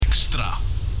Extra,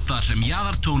 þar sem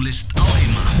jaðartónlist á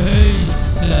heima.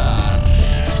 Hausar,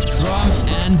 drum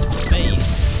and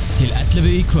bass til 11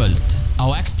 í kvöld á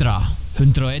Extra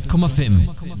 101,5.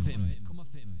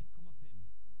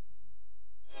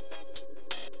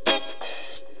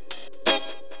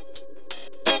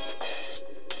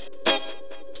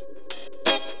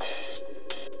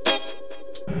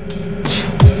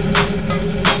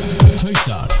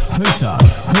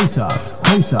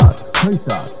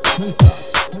 Hausar.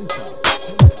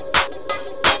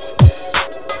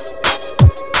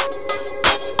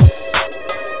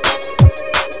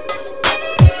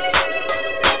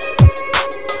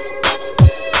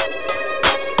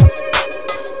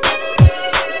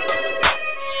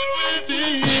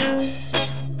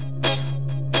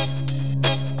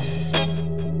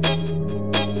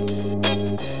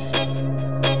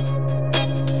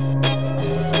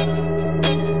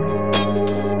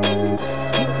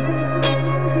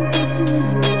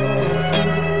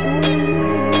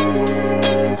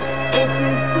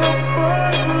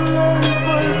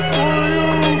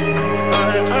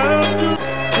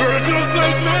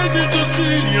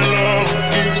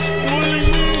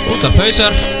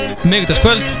 Hausar,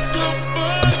 miðvikudagskvöld.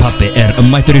 Pabbi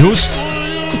mættur í hús.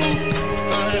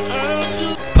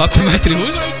 Pabbi mættur í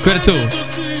hús? Hver þú?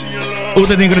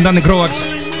 Útlendingurinn Danni Króaks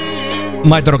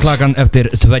mættur á klakan eftir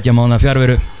 2 mánaða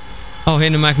fjarveru. Á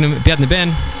hinum mæknum Bjarni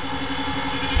Ben.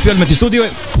 Fjölmennt í stúdíu.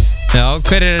 Já,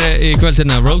 hver í kvöld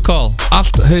hérna? Roll call.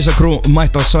 Allt Hausakrú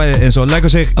mætt á svæði eins og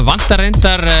leggur sig. Vantar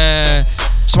reyndar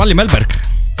Svalli Melberg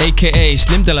a.k.a.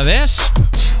 Slim de la Ves.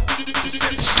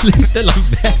 Slim de la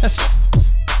Ves.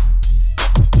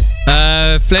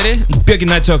 Fleiri? Björki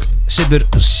Nightshock situr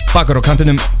spakar á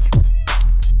kantinum.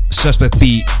 Suspect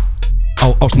B á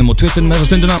ásnum og twittunum þessa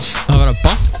stunduna. Það var að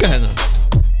banka hérna.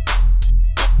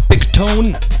 Big Tone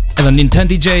eða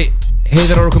Nintendo DJ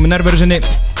heiðar ára komið nærveru sinni.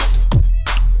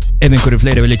 Ef einhverju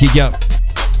fleiri vilja kíkja.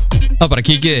 Þá bara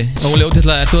kíkiði. Óli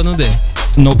ótillega, ert þú þarna úti?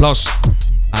 No pláss.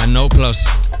 No pláss.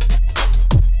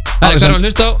 Hvað er að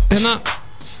hlusta á hérna?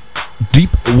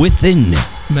 Deep Within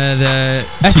með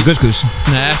ekki Guskus.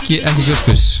 Nei, ekki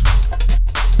Guskus.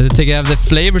 Þetta er tekið af The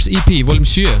Flavors EP, volum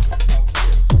 7.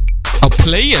 Á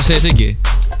Playas segis ekki.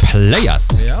 Playas?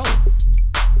 Já.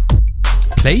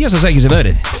 Playas að segja sér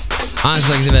veðrið. Aðeins að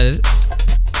segja sér veðrið.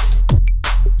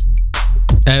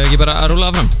 Ef við ekki bara að rúla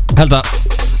það fram. Held að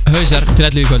Hausar til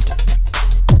 11 í kvöld.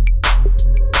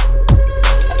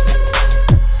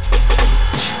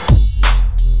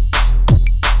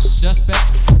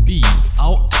 Suspect B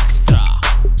á Extra.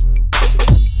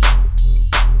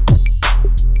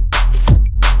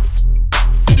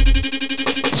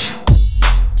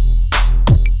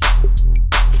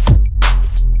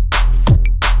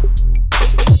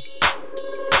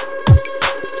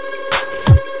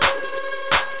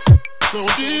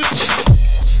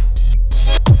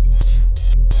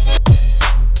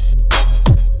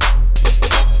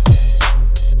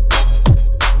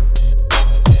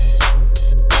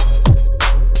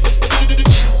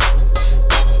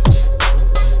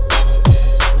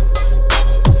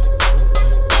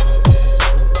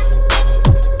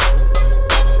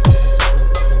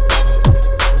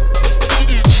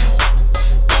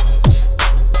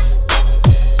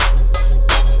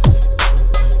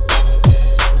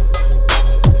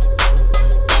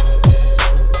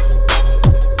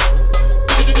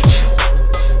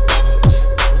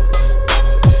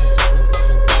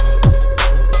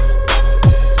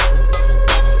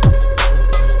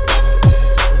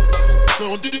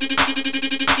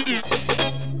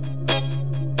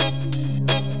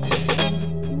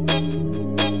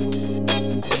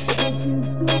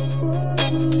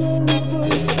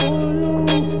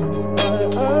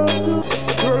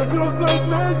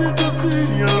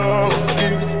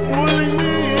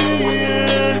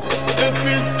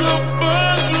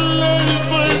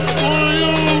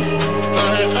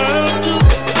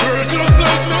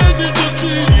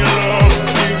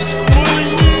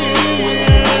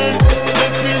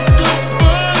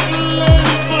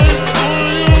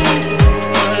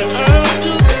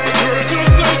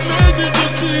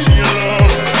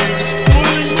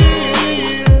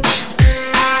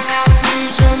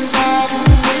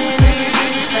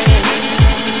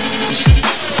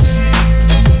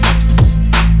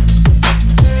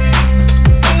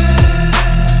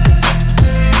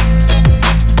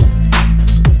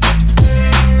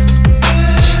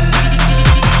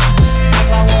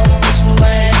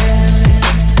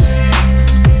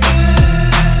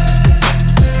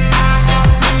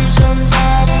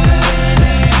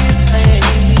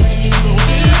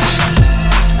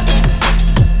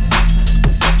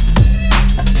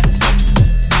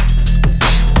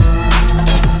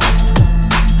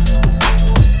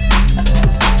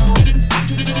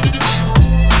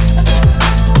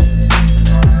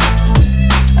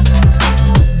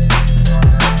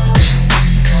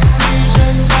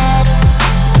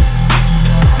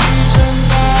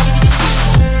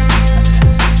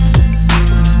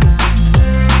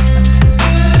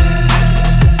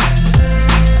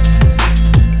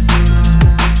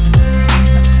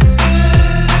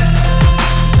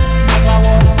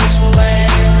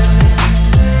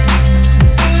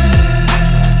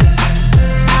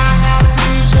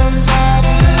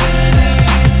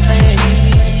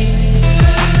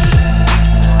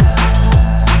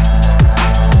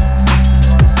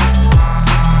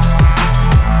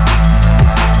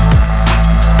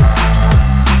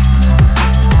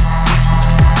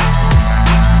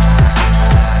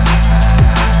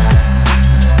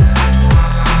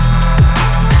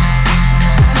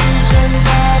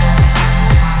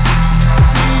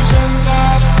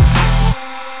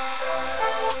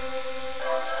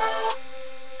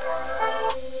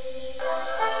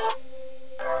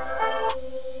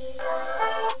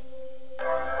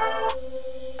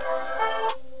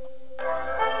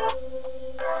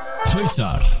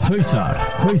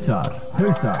 Hausar.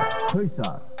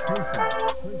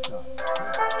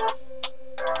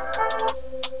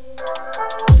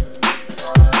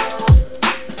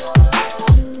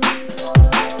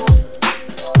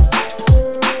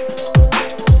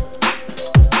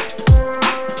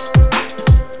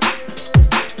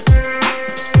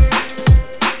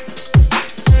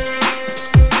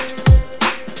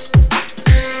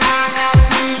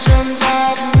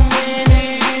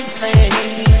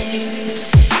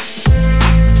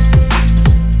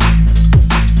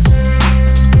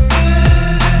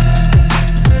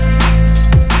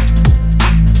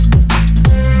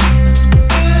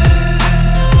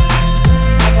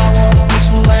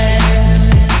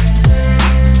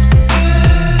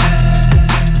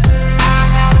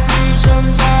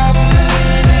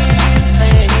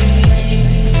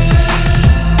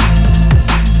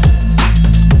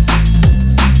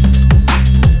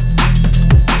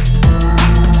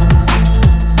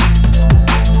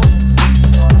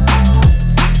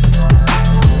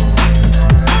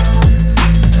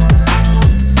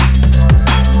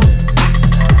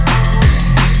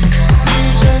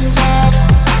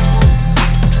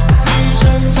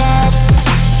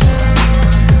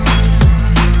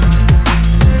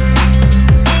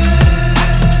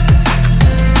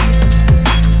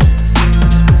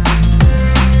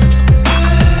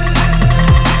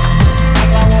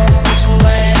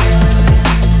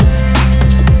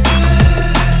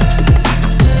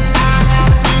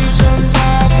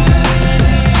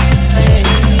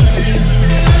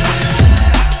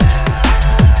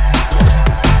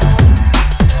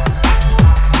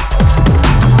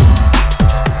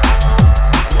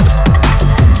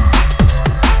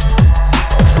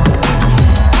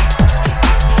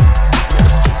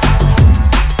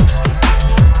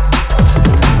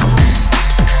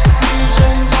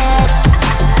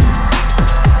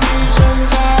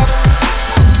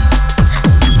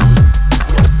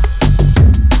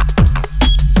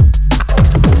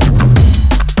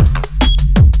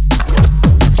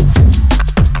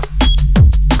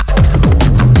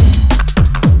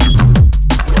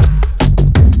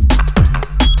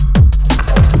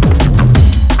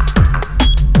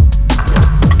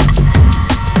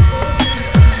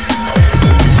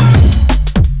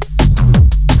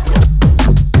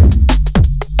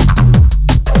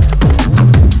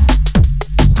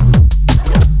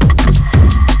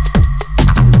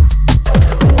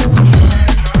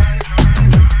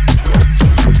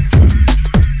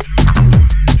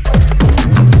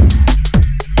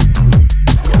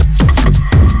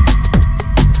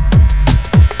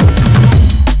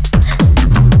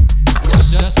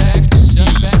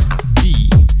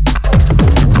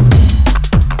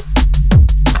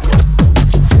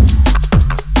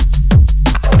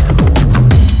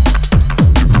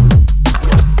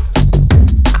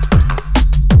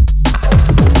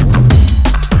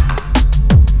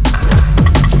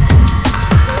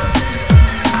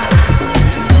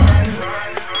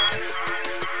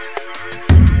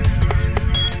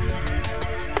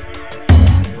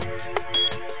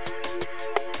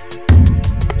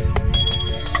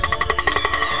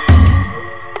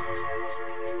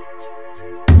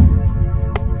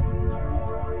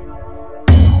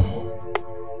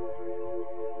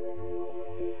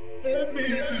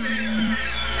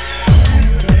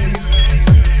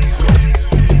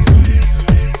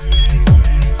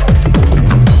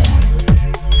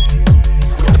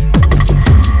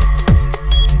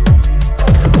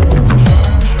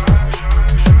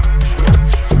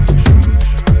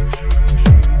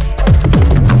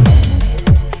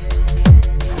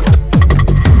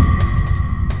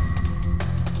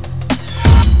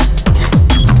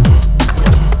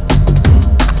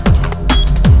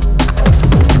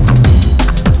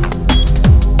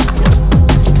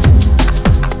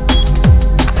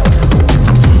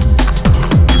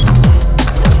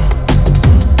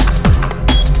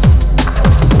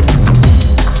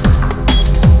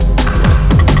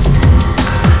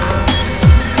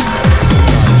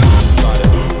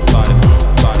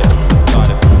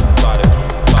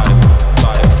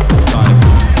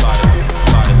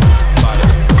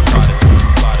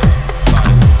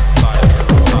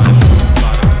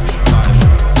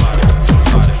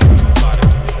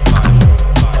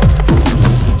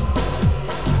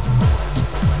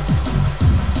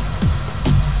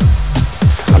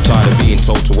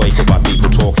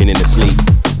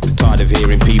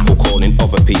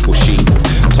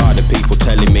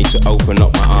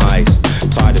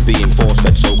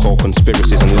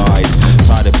 conspiracies and lies.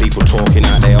 Tired of people talking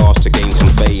out their arse to gain some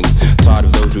fame. Tired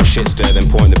of those who shit stir then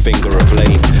point the finger of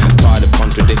blame. Tired of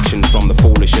contradictions from the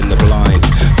foolish and the blind.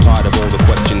 Tired of all the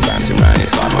questions bouncing round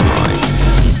inside my mind.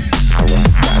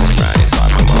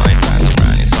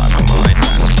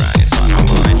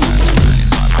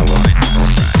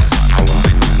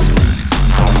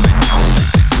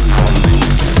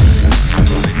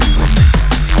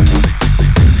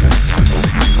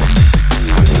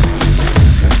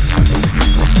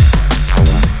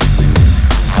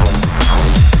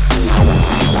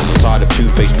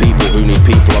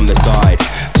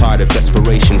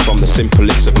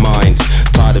 simplest of minds.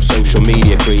 Tired of social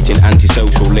media creating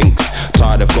antisocial links.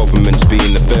 Tired of governments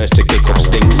being the first to kick up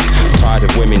stinks. Tired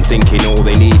of women thinking all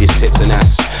they need is tits and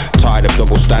ass. Tired of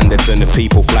double standards and of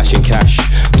people flashing cash.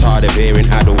 Tired of hearing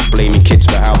adults blaming kids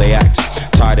for how they act.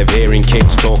 Tired of hearing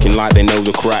kids talking like they know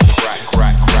the crack.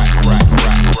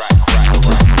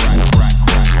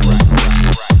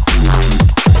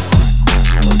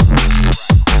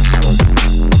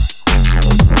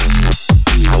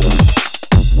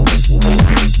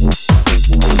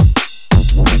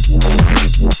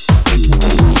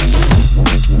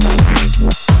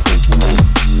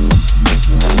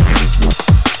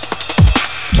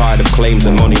 Tired of claims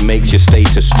that money makes your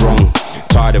status strong.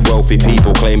 Tired of wealthy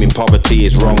people claiming poverty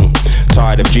is wrong.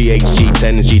 Tired of GH,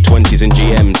 G10s, G20s and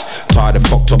GMs. Tired of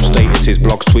fucked up statuses,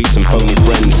 blogs, tweets and phony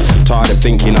friends. Tired of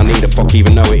thinking I need a fuck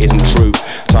even though it isn't true.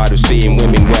 Tired of seeing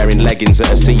women wearing leggings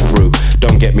that are see-through.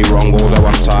 Don't get me wrong, although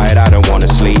I'm tired I don't wanna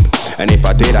sleep. And if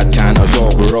I did I'd count us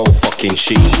all, we're all fucking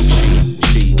sheep.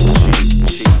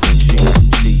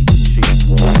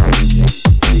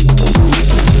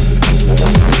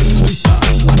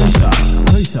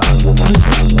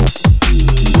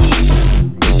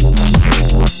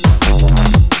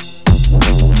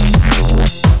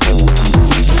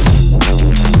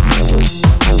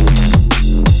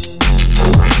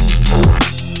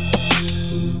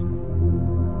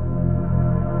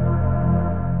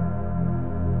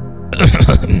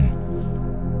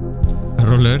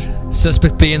 Roller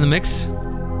Suspect B in the mix.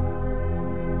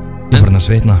 Ég er farin að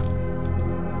sveitna.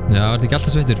 Já, er þetta ekki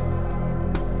alltaf sveittur?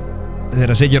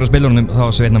 Þegar Siggi á spilunum þá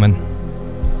sveitna menn.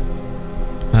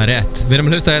 Það er rétt. Við erum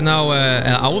að hlusta hérna á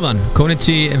áðan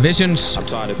Konichi Visions,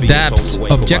 Dabs,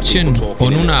 Objection og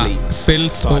núna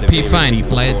Filth og P-Fine,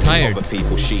 lagið Tired.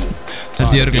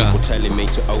 Held ég örgulega.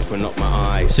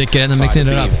 Siggi hérna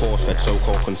mixin er upp.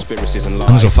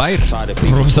 Hann er svo fær.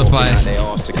 Rosa fær.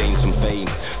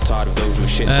 Og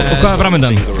hvað er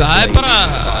framöndan? Það er bara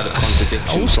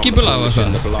óskipulag og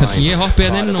eitthvað. Kannski ég hoppi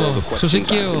hérna inn og svo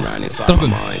Siggi og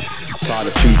droppum. Tired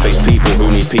of two-faced people who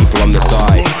need people on the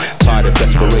side. Tired of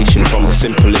desperation from the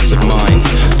simplest of minds.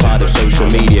 Tired of social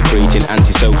media creating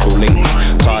antisocial links.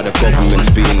 Tired of governments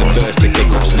being the first to kick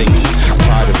up stinks.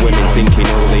 Tired of women thinking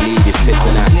all they need is tits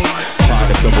and ass.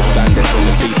 Tired of double standards from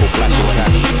the people flashing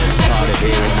cash. Tired of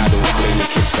hearing adults blaming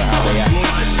kids for how they act.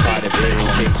 Tired of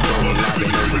hearing kids talking like they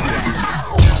know the crack.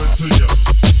 Give it to ya.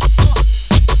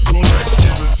 Go back,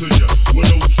 give it to ya. Well,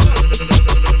 give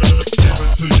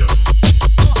it to ya.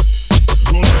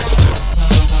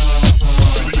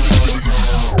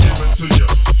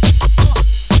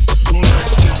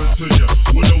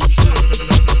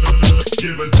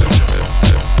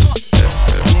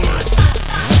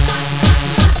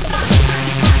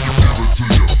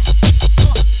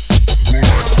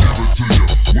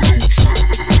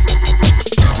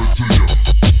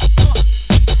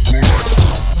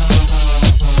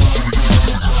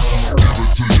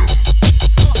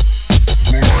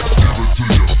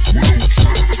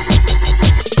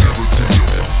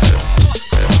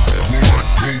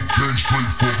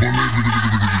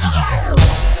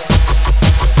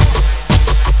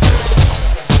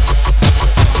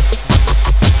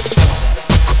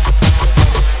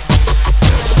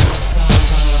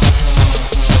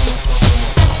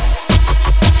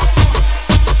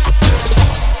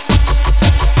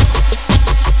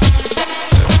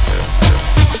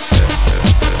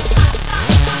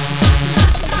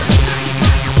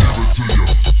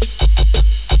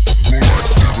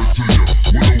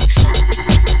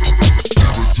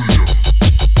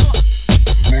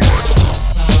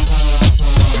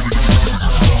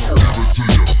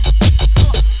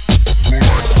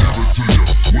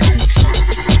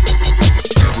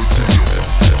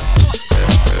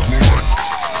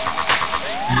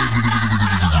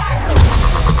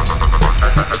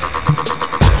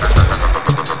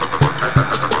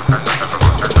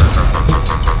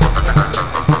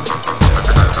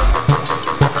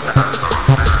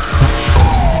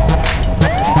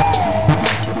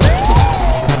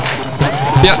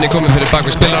 Bjarni kominn fyrir bak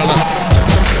við spilarana.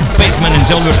 Bassmannin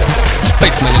sjálfur.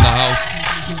 Bassmann in the house.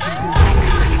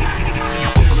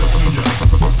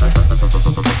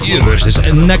 Versus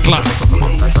Negla.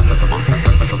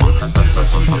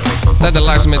 Þetta er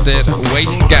lag sem heitir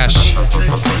Waste Gash.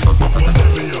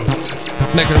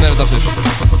 Með hverjum er þetta aftur?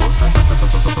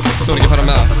 Þú er ekki að fara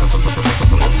með það.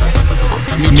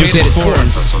 Mutated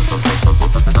Forms.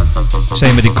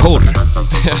 Segjum þetta í kór.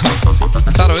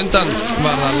 Þar á undan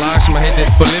var það lag sem heitir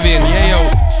Bolivian Yayo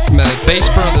með Bass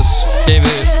Brothers,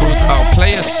 gefið út á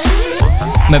Players.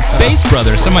 Með Bass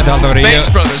Brothers, það mætti alltaf vera Bass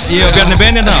Brothers. Ég og Bjarni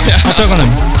Ben hérna á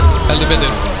tökunum. Heldur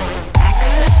betur.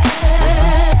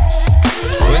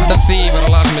 því var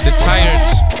að laga sem heitir Tired.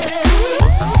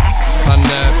 Hann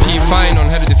P. Fine og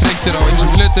hann helviti þreyttur á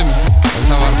einsum hlutum en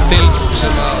það var Phil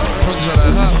sem að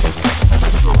pródúseraði það.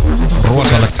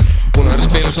 Rosalegt. Búinn að vera að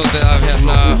spila svolítið af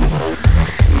hérna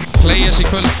Players í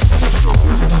kvöld.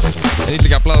 Ég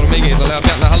líka að bladra mikið, ég ætla að lega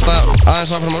Bjarni að halda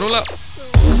aðeins áfram að rúla.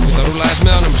 Ég ætla að rúla aðeins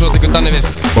með honum og svo tekur Danni við.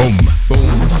 Boom.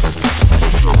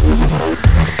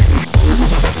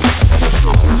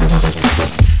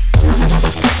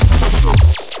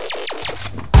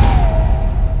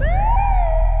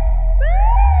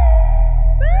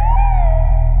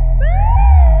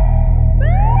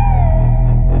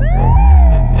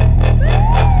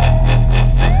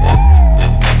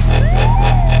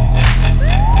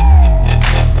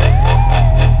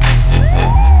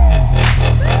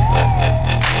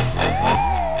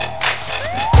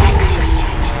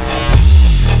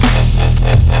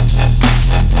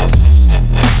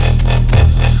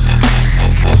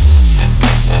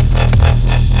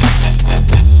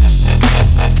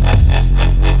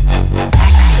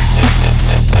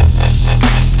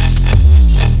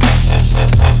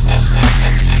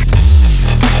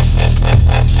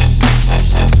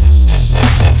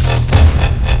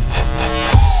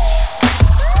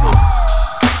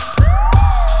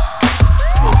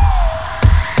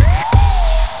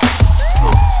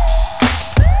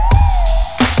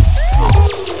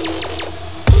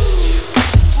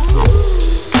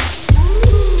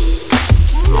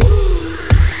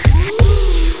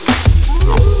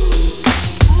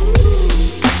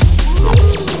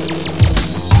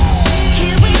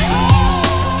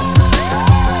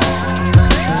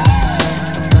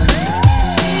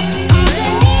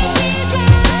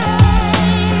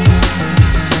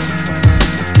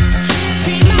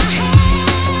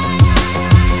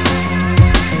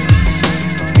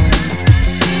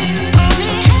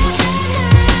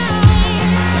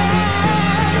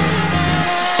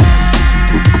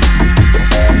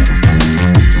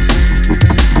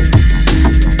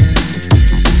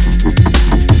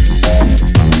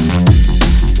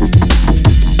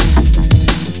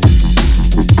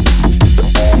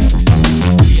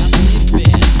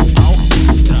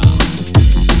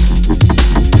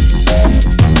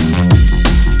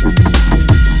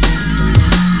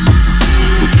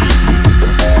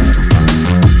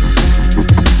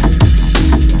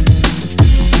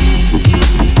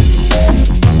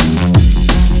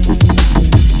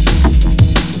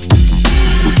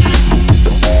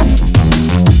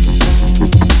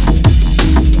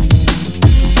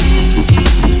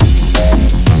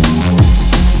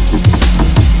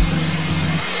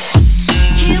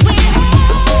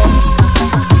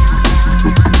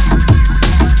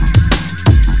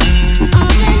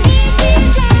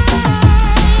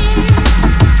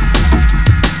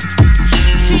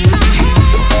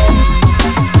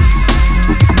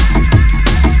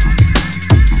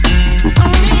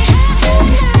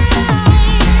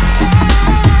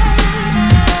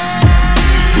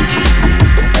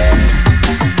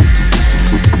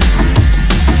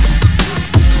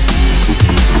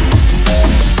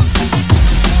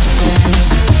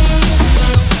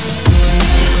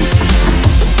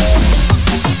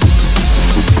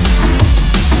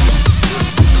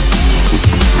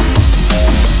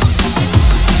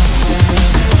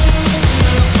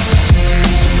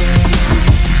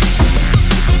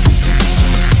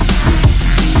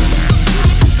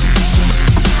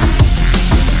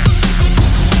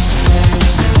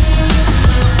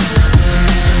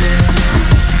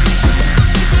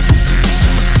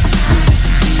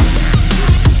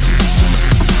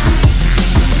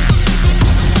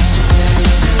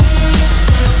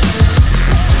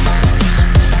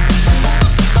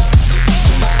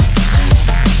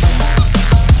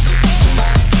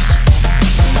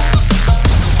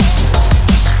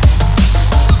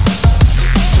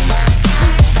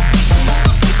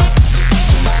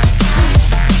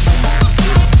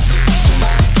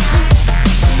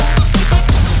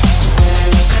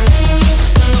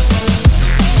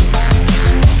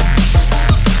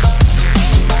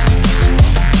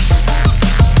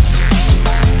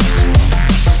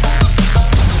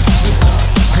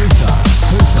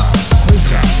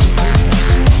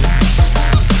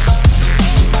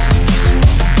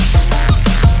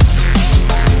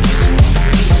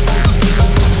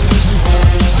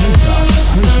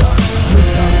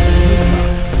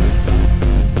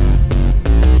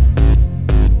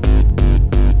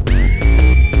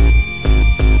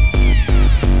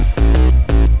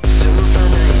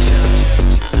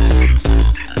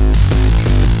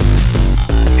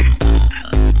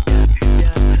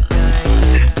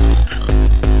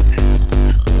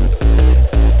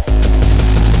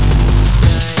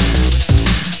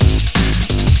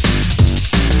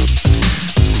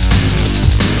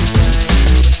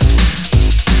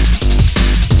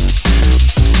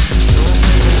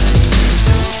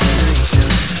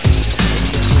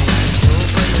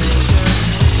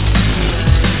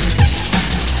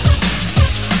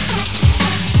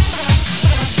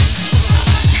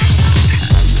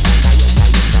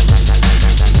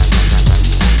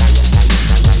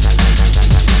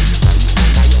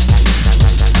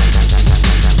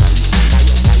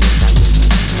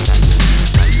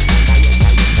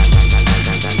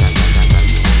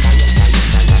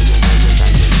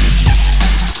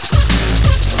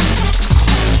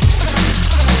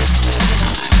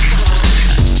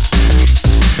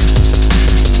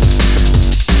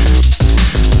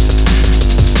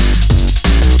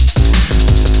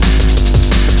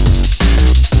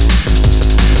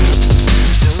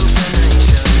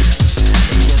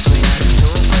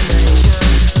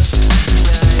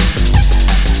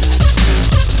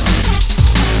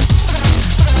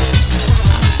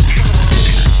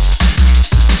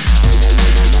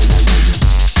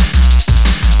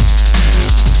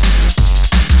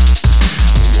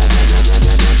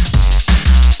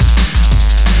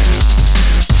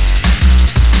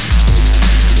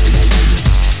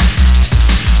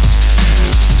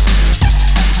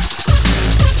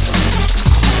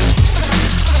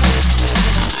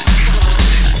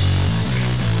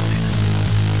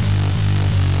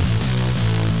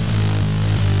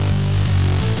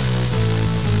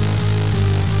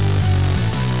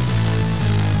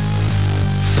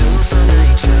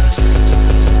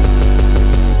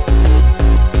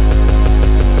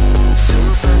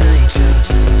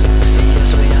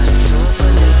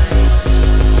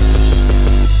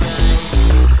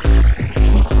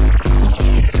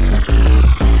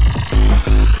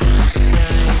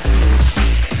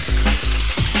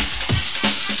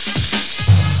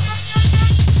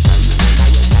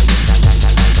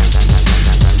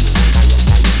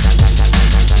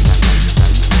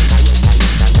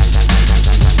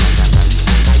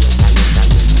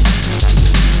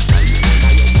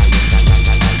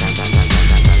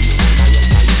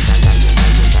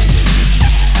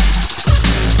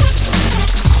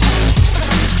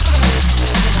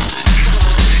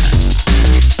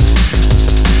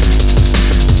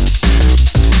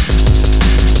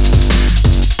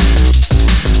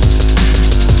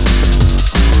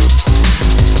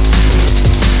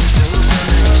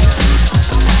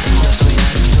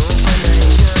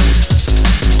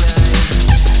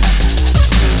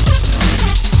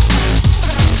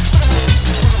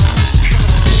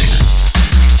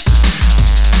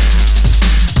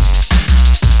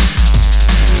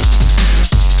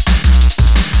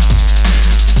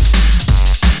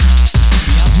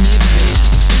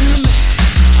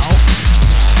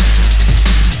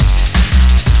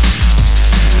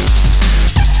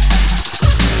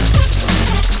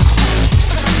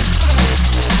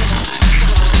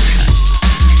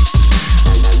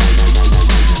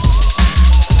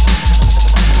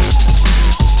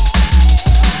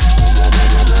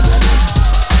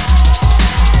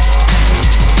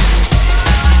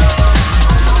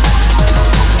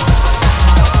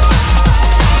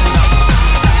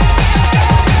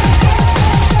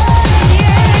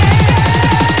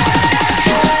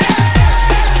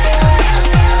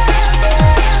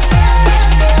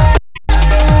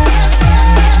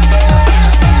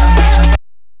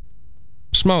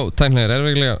 smá tæknilegir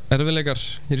erfiðleikar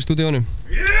hér í stúdíónu.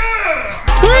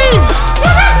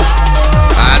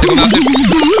 Þetta er komið aftur.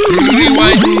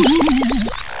 Rewind.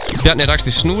 Bjarni rakst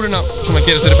í snúruna sem að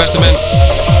gerast fyrir bestu menn.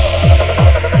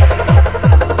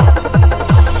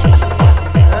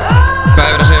 Hvað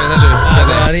hefur að segja við þessu,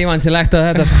 Bjarni? Það rewind select á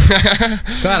þetta sko.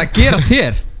 Hvað að gerast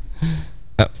hér?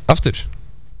 Aftur?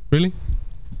 Really?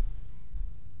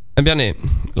 En Bjarni,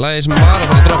 lagið sem var að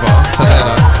fara að droppa, þetta er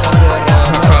að...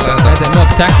 Hvað er þetta? Þetta er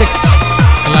Mob Tactics,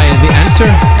 lagið The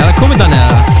Answer. Er það komið þannig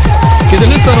eða? Getur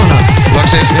hlustað núna?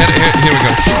 Loxis, here we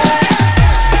go.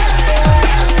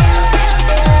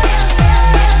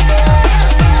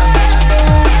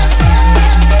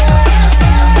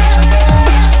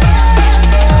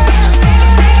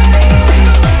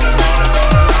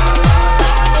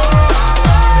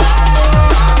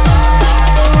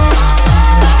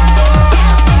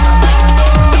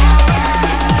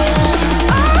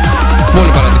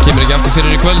 Mónum bara að þetta kemur ekki aftur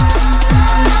fyrir í kvöld.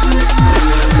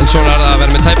 En svona er það að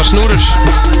vera með tæpar snúrur.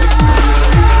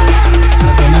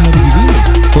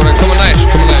 Þú er að koma nær.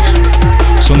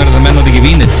 Svona er það menn átt ekki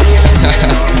vínið.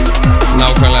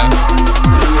 Nákvæmlega.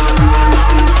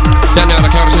 Bjarni var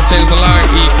að klára sitt seinasta lag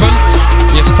í kvöld.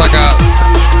 Ég ætla að taka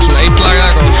svona eitt lag eða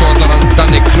eitthvað og svo ætlar hann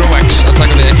Danny Croax að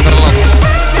taka við ekki fara langt.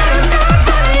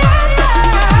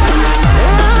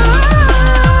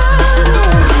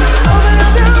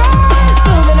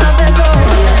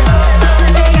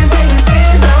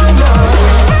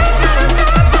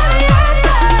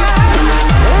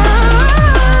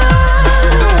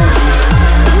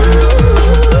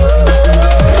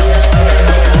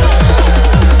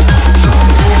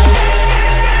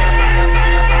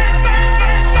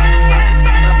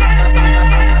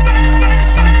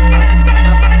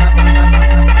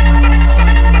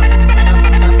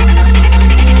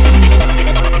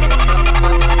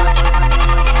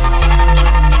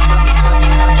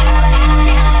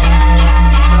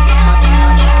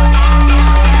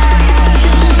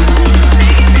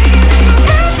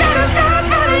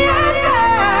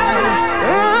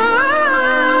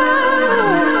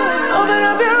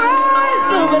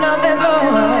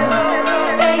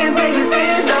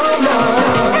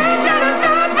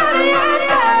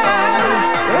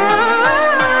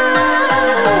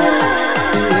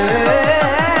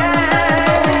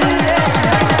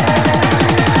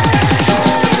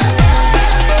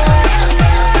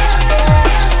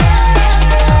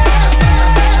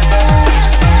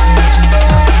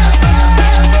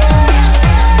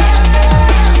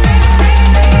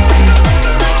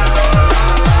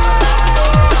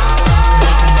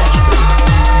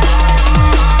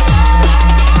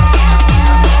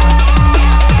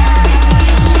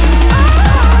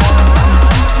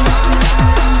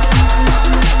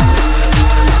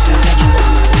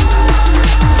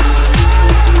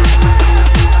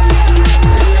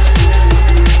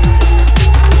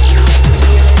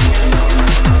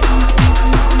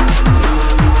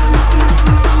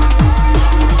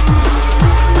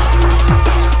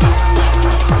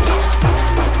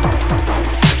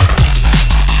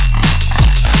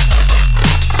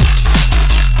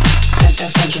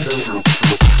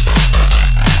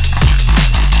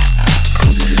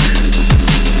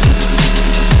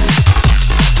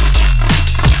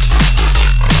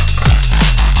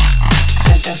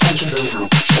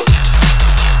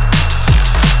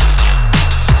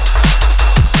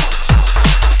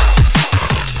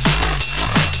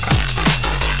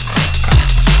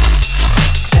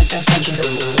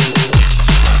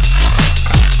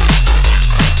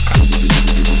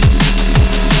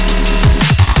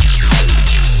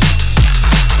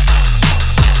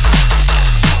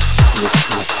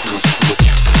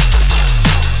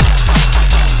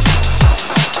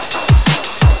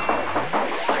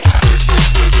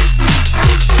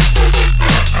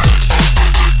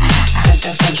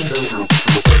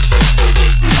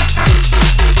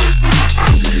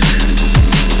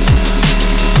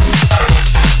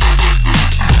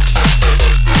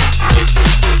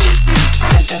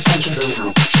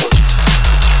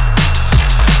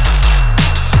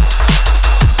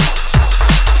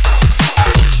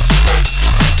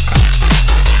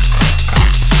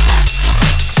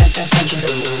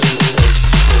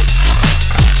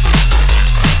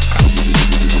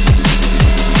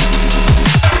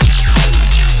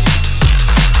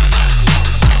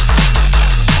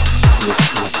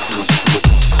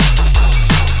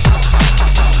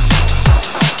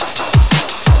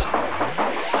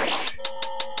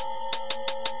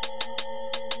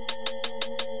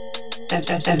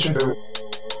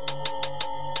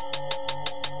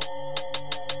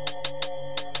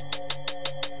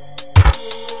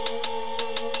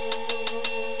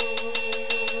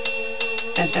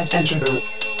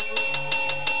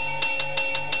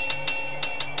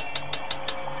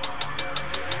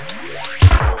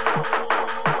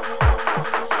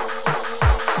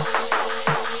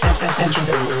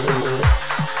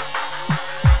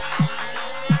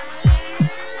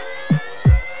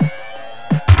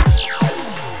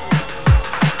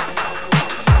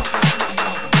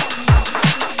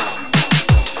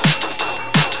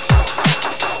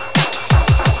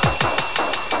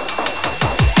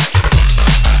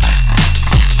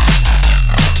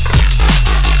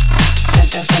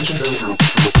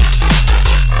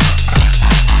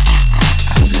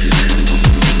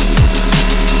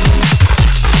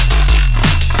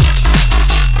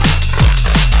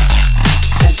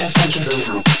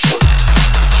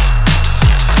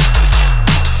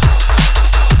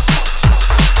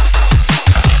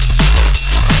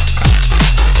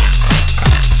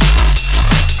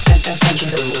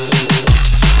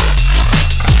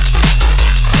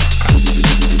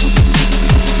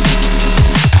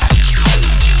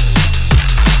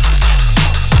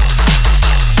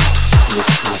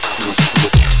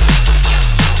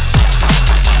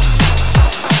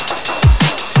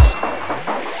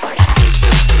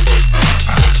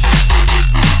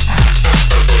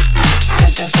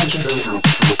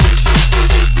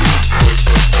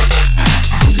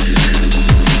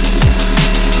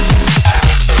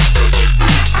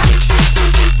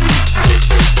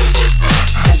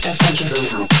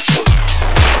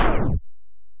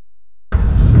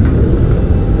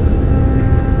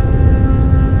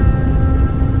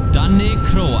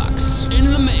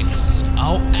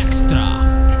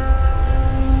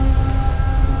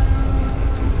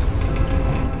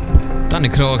 Danny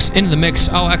Croax in the mix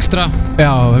á Extra. Já,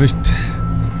 það víst.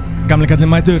 Gamli kallinn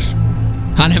mætur.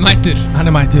 Hann er mætur. Hann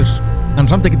er mætur. Hann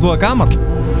er samt ekkert voða gamall.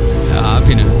 Já,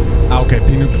 pínu. Ok,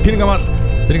 pínu gamall.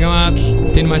 Pínu gamall,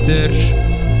 pínu mætur.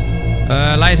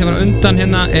 Lagið sem var undan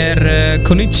hérna er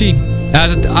Konichi.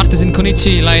 Artistinn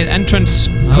Konichi, lagið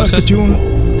Entrance. Hörku tune.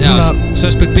 Já,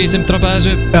 Suspect B sem droppaði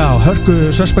þessu. Já, hörku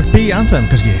Suspect B anthem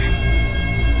kannski.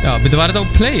 Já, betur var þetta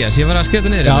á Playas? Ég var að skrifa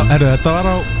þetta niður. Já, þetta var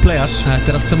á Playas. Þetta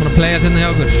er allt saman á Playas hérna hjá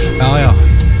okkur. Já.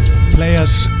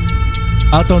 Playas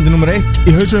aðdáandi nummer 1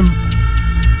 í hausum.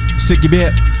 Siggi B.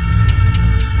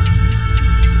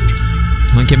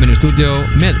 Hann kemur inn í stúdíó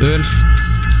með öl.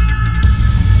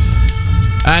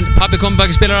 En pabbi kom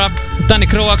baki spilara. Danny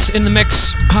Croax in the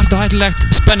mix. Hart og hættulegt.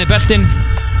 Spenni beltin.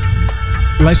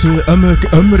 Læsið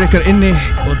ömmur ykkar inni.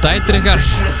 Og dætur ykkar.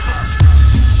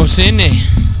 Og sinni.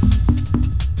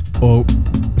 Og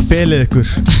felið ykkur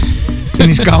inn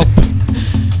í skáp.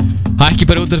 Hækki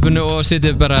bara útvarpinu og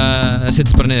sittist bara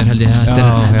niður held ég.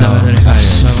 Þetta verður eitthvað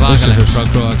svakalegt frá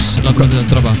Croax. Langt til að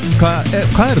droppa. Hvað er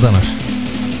þetta annars?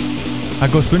 Það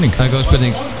er góð spurning. Það er góð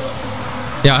spurning.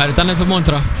 Já, það er Daniel for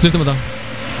Montra. Hlustum á þetta.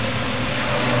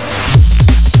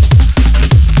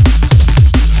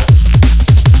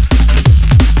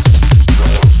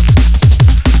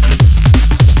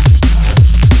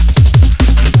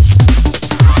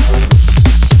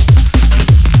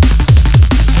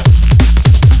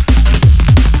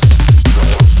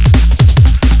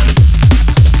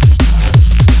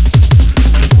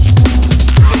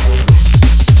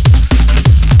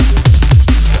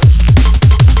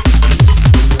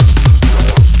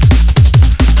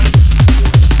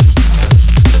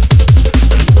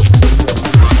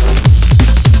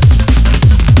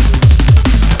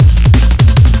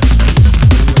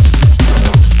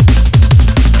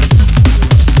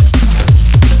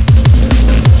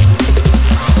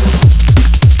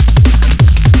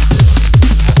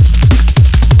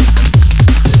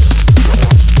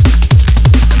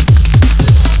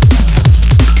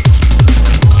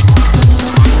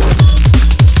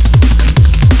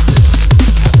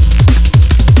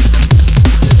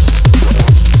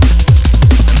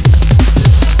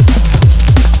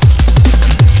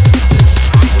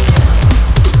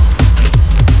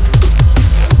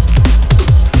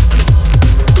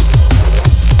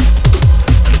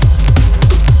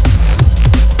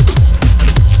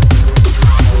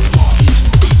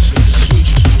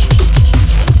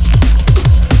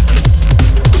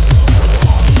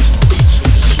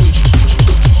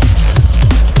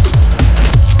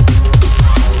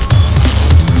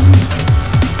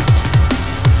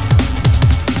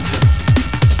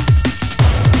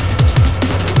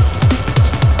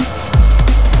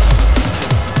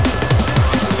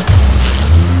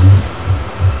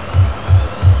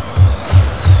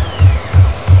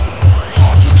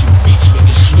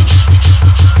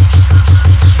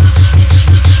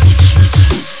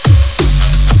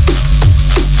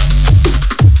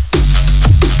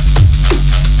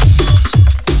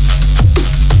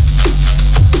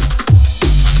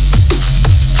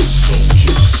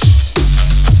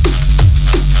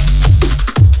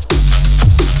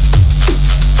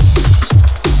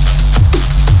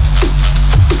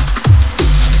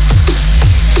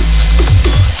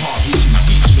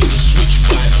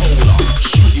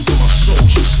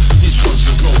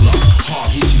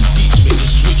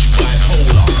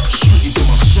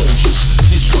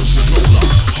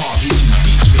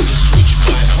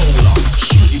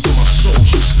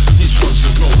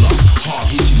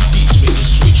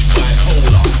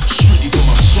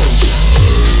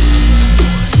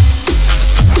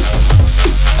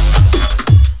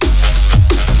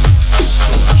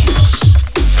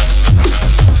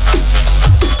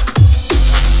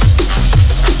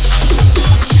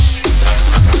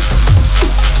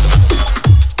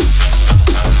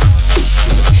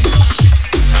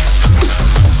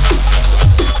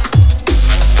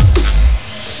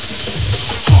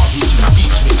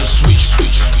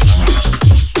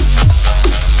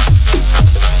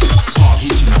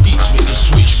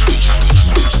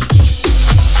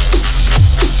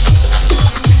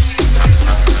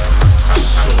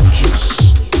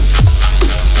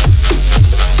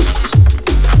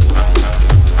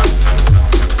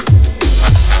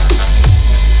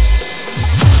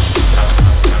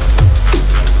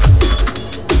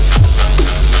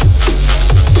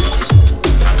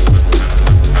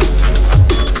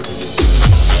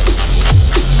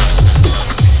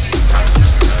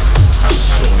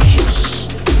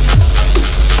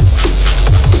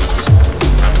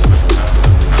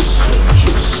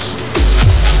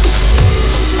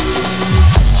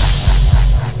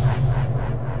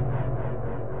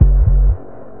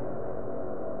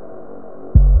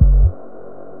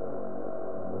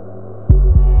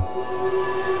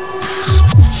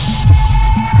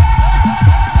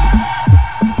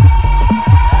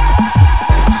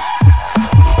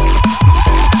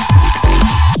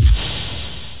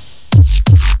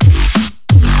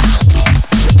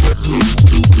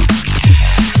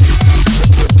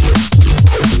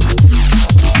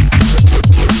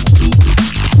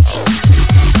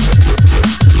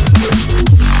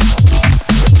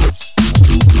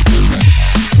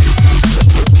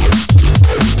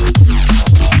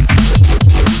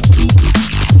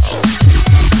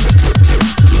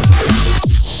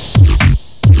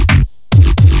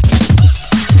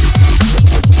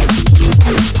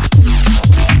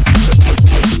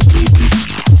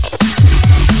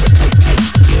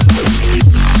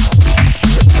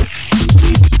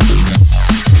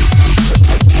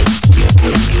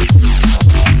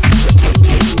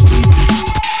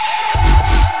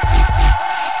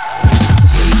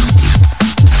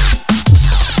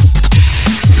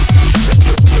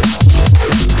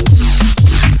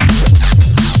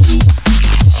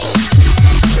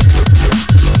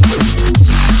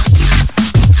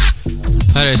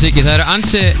 Siggi, það eru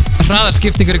ansi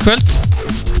hraðarskiptingar í kvöld.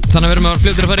 Þannig að við erum að vera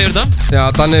fljótir að fara yfir þetta. Já,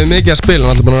 Danni hefur mikið að spila, hann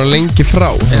er alltaf búin að vera lengi frá.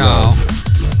 Já.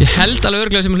 Ég held alveg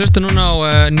örglega sem að hlusta núna á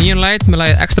Neon Light með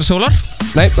lagið Extra Solar.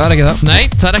 Nei, það er ekki það. Nei,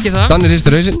 það er ekki það. Danni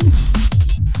hristir hausinn.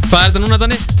 Hvað er þetta núna,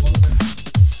 Danni?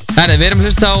 Við erum að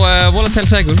hlusta á Volatile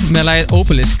Cycle með lagið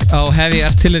Obelisk á Heavy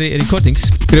Artillery Recordings.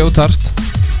 Grjóthart.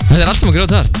 Þetta er allt saman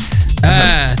grjóthart.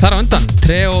 Þar á undan,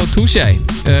 Treo Tushai,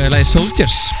 lagið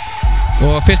Soldiers.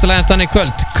 Og fyrsta lagið Danni í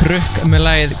kvöld, Krukk með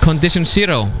lagið Condition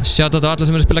Zero. Shoutout á alla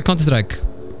sem eru að spila Counter-Strike.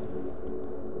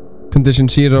 Condition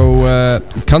Zero,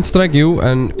 Counter-Strike, jú,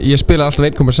 en ég spila alltaf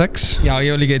 1.6. Já,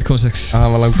 ég var líka 1.6.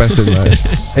 Það var langt bestur maður.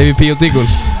 AVP og Deagle.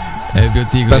 AVP og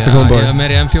Deagle, besta kombo. Ég var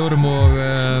meira í M4 og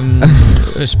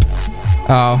USP.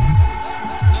 Já,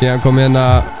 síðan kom hérna,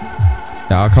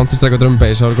 já, Counter-Strike og Drum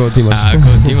Bass, það voru góða tímar. Já,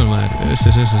 góða tímar maður, uss.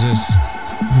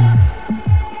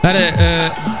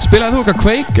 Spilaði þú eitthvað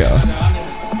Quake eða?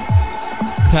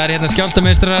 Það er hérna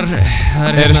skjálftameistrar.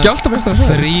 Eru skjálftameistrar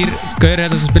það? 3 gaurir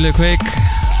hérna sem spiluðu Quake,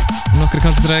 nokkri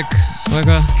Counter-Strike og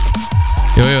eitthvað.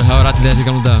 Jú, það var allir þessi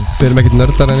gamla dag. Við erum ekkert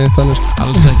nördar en eitt annars.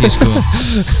 Alls ekki sko,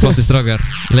 flotti strákar.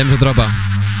 Leið mér svo droppa.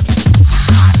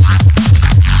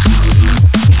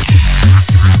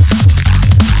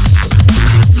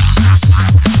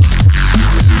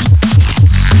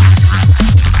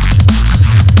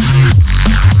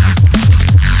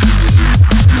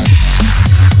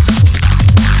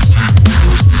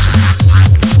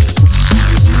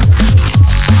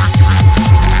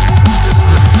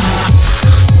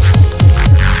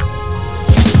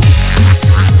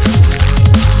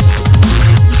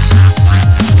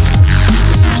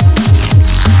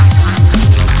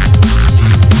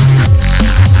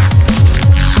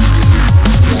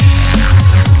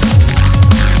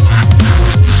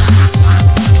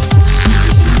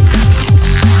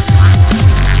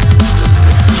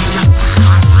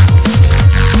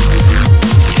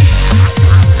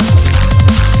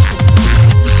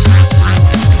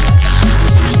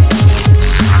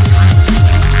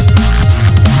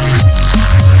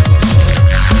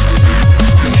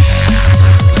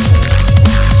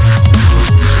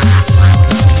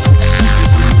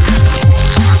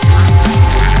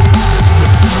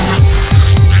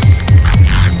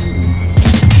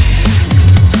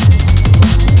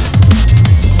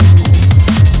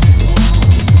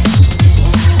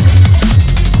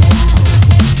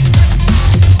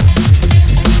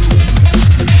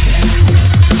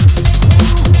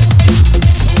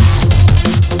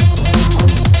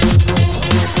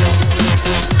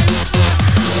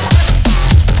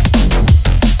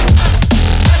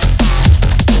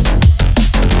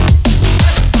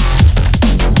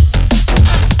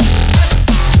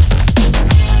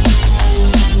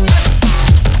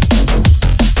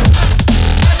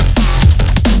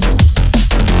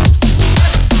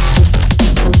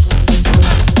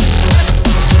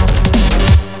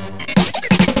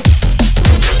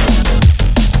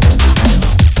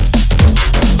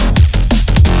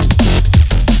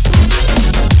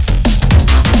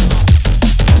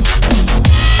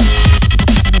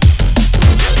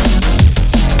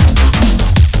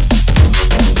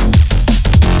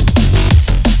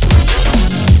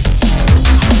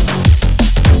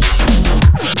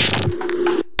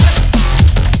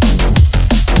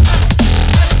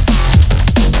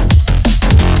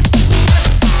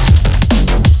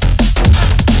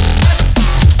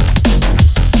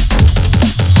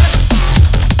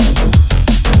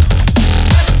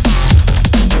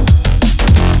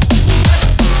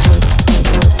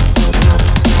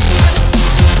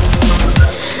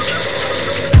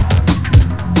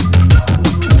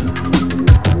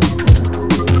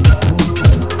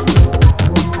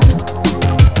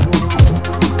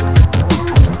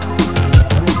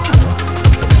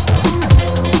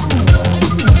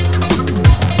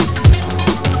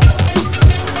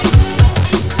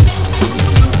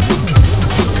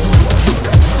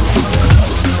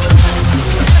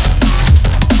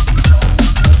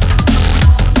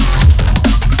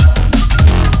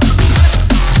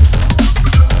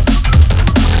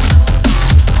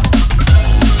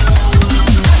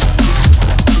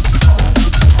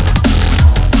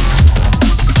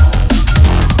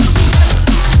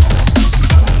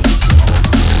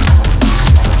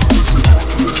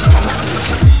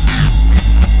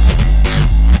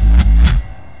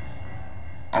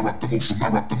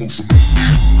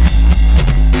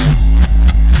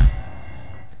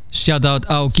 Shoutout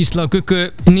á Gísla og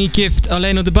Guggu, nýgift á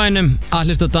leiðin út í bænum,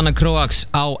 að hlusta á Danna Kroax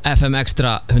á FM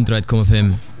Extra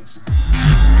 101.5.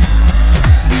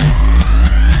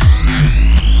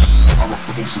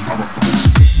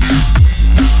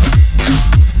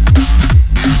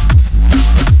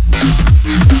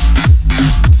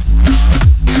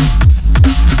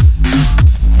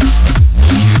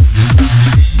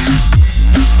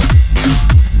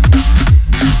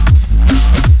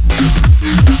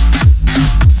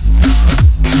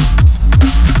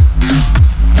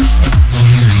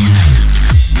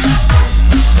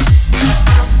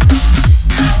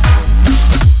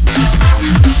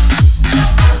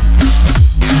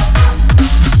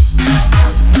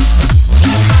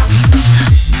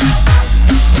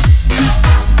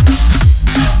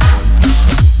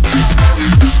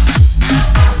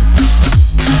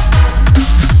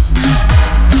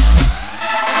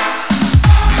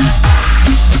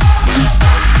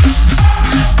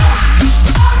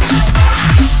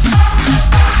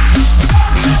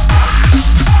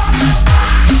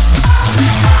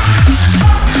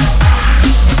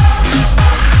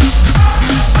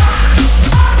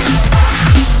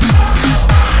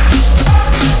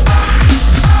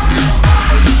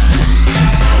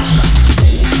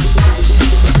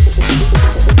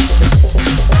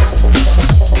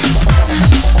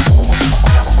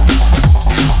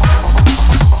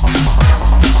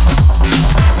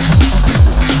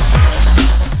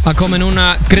 komið núna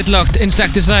Gridlocked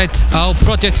Insecticide á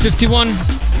Project 51.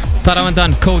 Þar á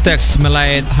undan Codex með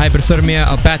lagið Hyperthermia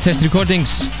á Bad Taste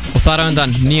Recordings og þar á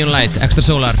undan Neon Light Extra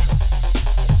Solar.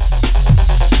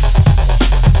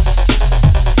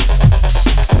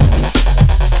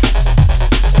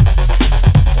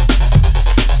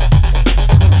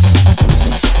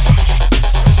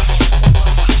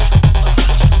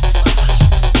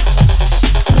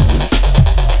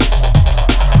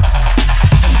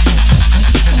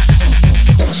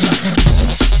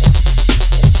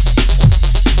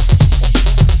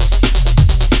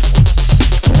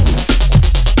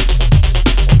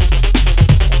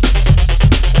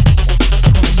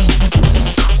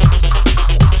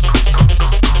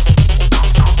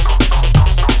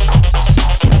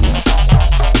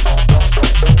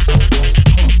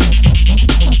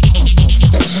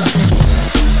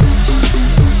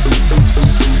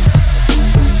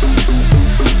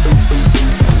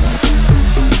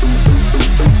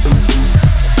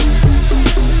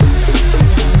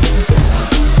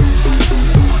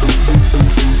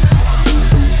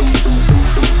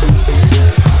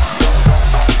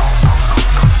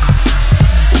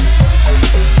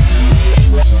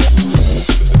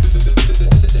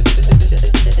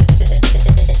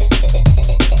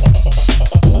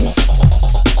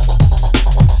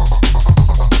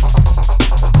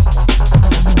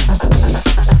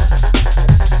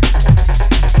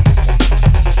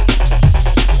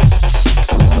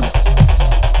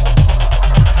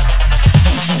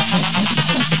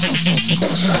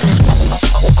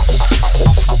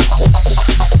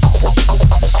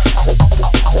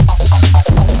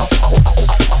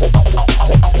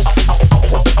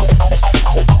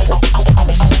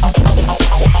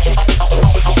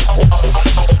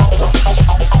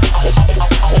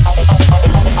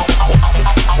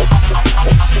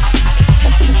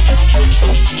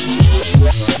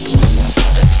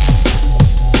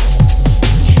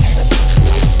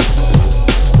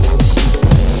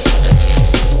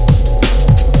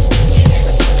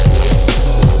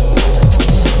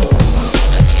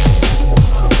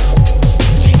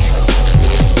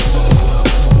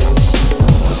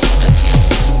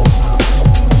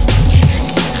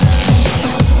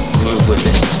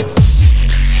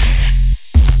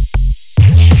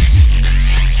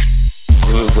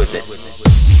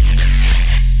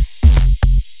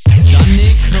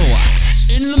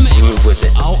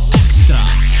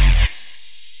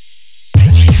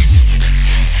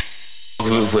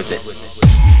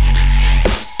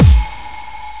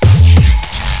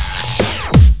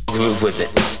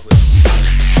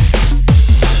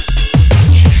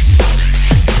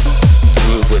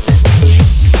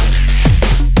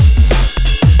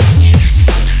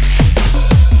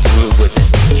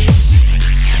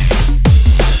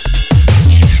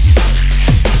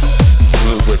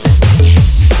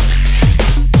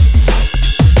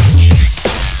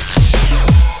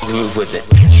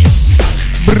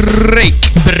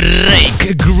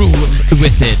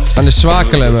 Hann er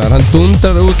svakalega með það, hann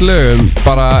dundrar út lögum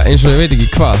bara eins og ég veit ekki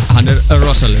hvað. Hann er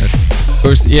rosalegur.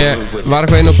 Þú veist, ég var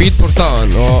eitthvað inn á Beatport á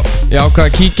hann og ég ákvaði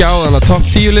að kíkja á hann á top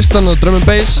 10 listan og Drum &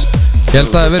 Bass. Ég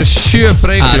held að það hef verið 7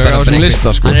 breaklög á þessum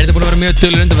lista, sko. Hann er eitthvað búinn að vera mjög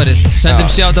dullur undanfarið. Sendum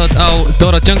shoutout á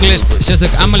Dora Junglist,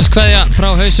 sérstök afmæliskveðja frá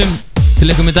hausum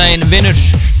til ykkur með daginn, vinur.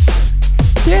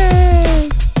 Yeah!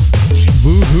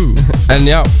 Woohoo! En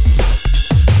já,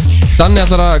 Danni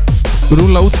ætlar að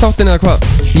rúlla út þáttinn eða hvað?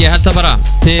 Ég held það bara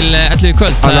til 11 í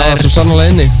kvöld. Hann áða svo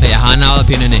sannlega inni. Já, hann áða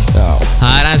pínu inni. Já.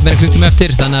 Það er aðeins meira klukkutíma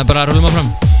eftir, þannig að bara rúllum áfram.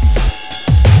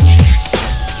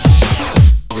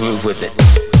 Groove with it.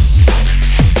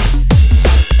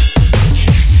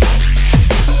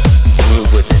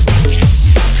 Groove with it.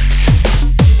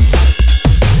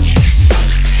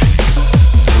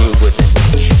 Groove with it.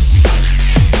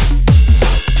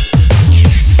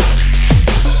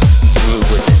 Groove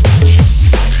with it.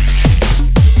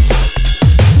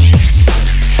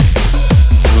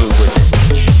 Groove with it.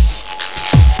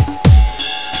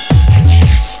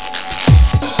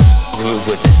 Groove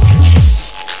with it.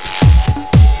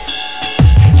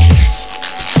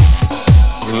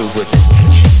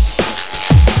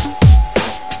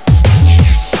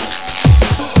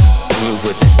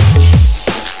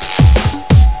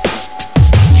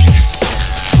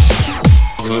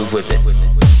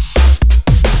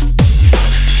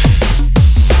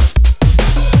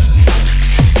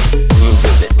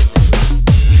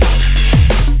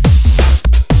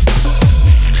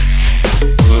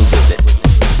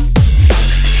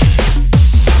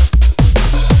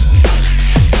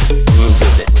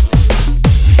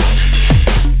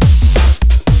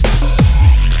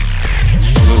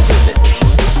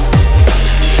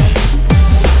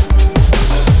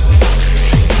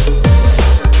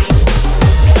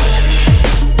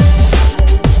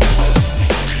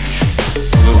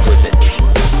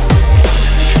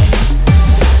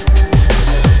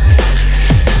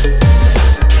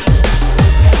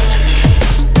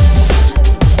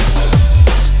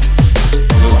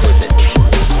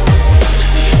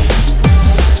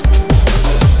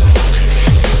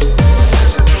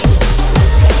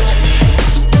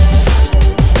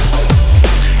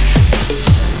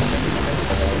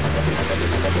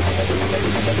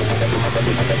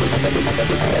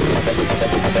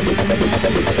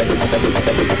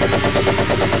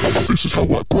 This is how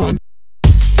I grind.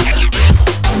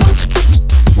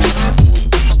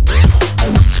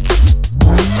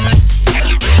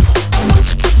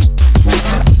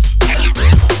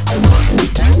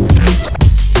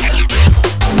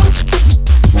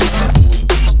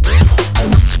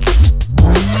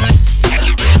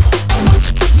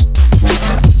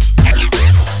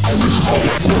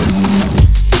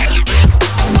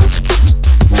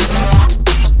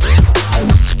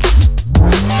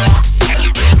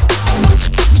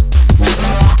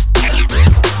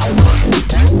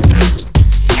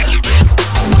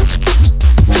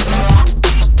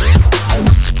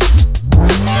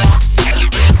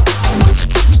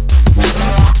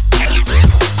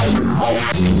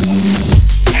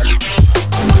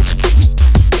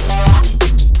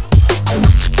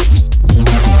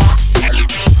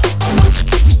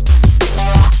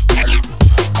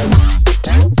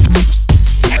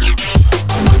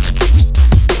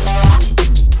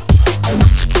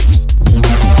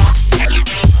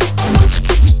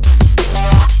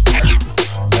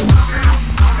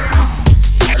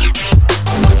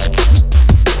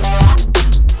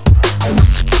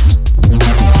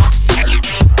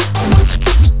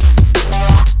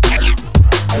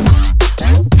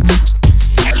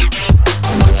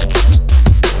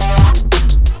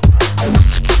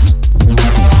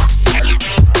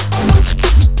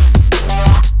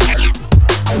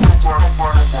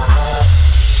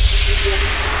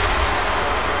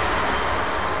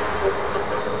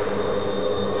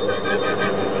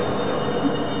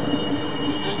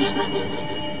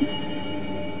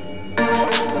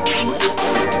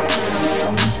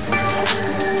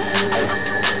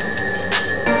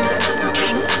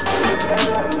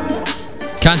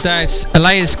 Candice,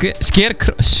 lagið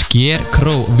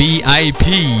Scarecrow VIP.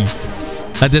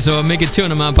 Þetta svo mikið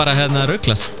tjón að maður bara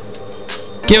rugglas.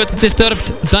 Give it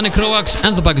Disturbed, Danny Kroax,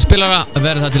 ennþá baki spilara,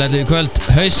 verður það til 11 í kvöld,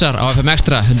 Hausar á FM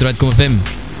Extra 101.5.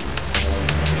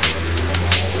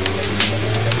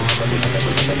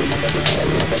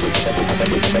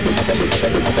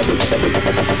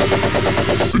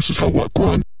 This is how I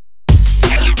grind.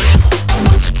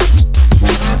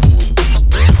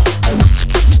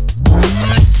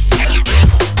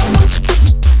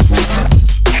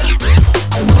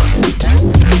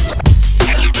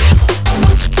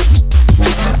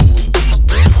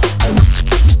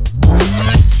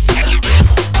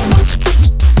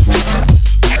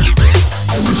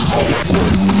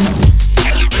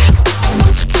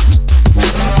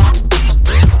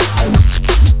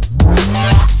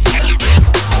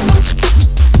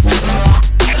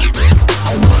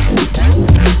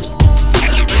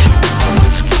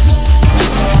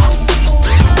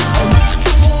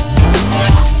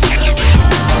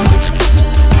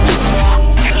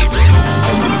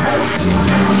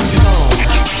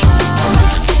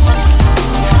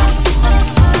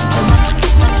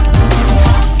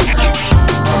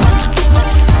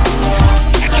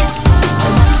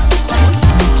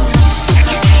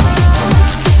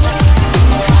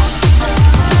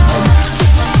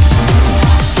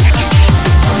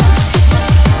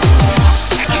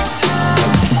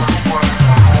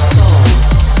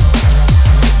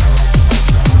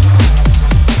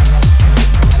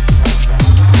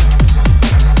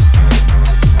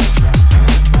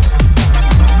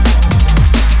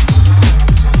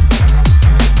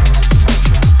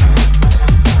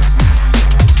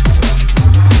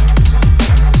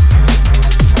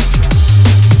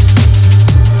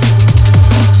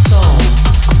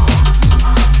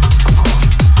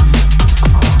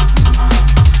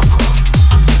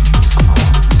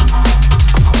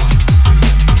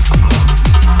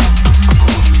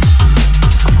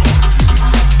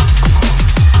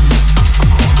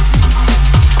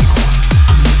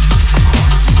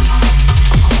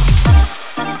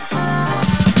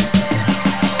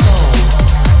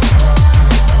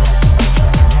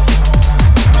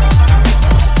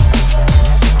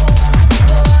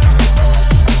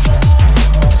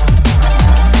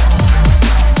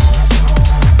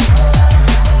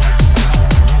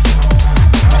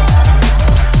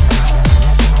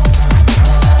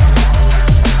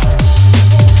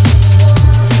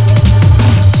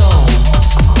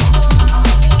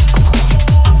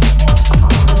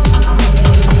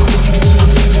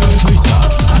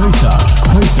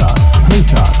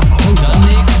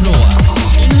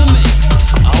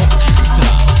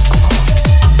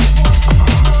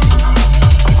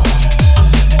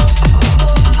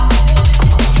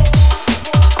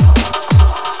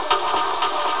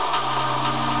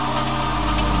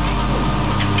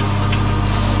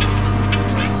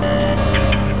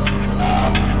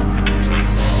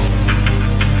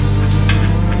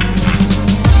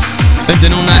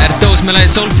 Undir núna Dose með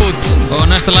lagið Soul Food og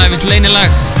næsta lag er vist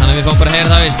leynilag, þannig við fáum bara að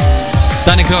heyra það vist.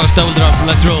 Danny Cross, Double Drop,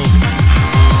 let's roll.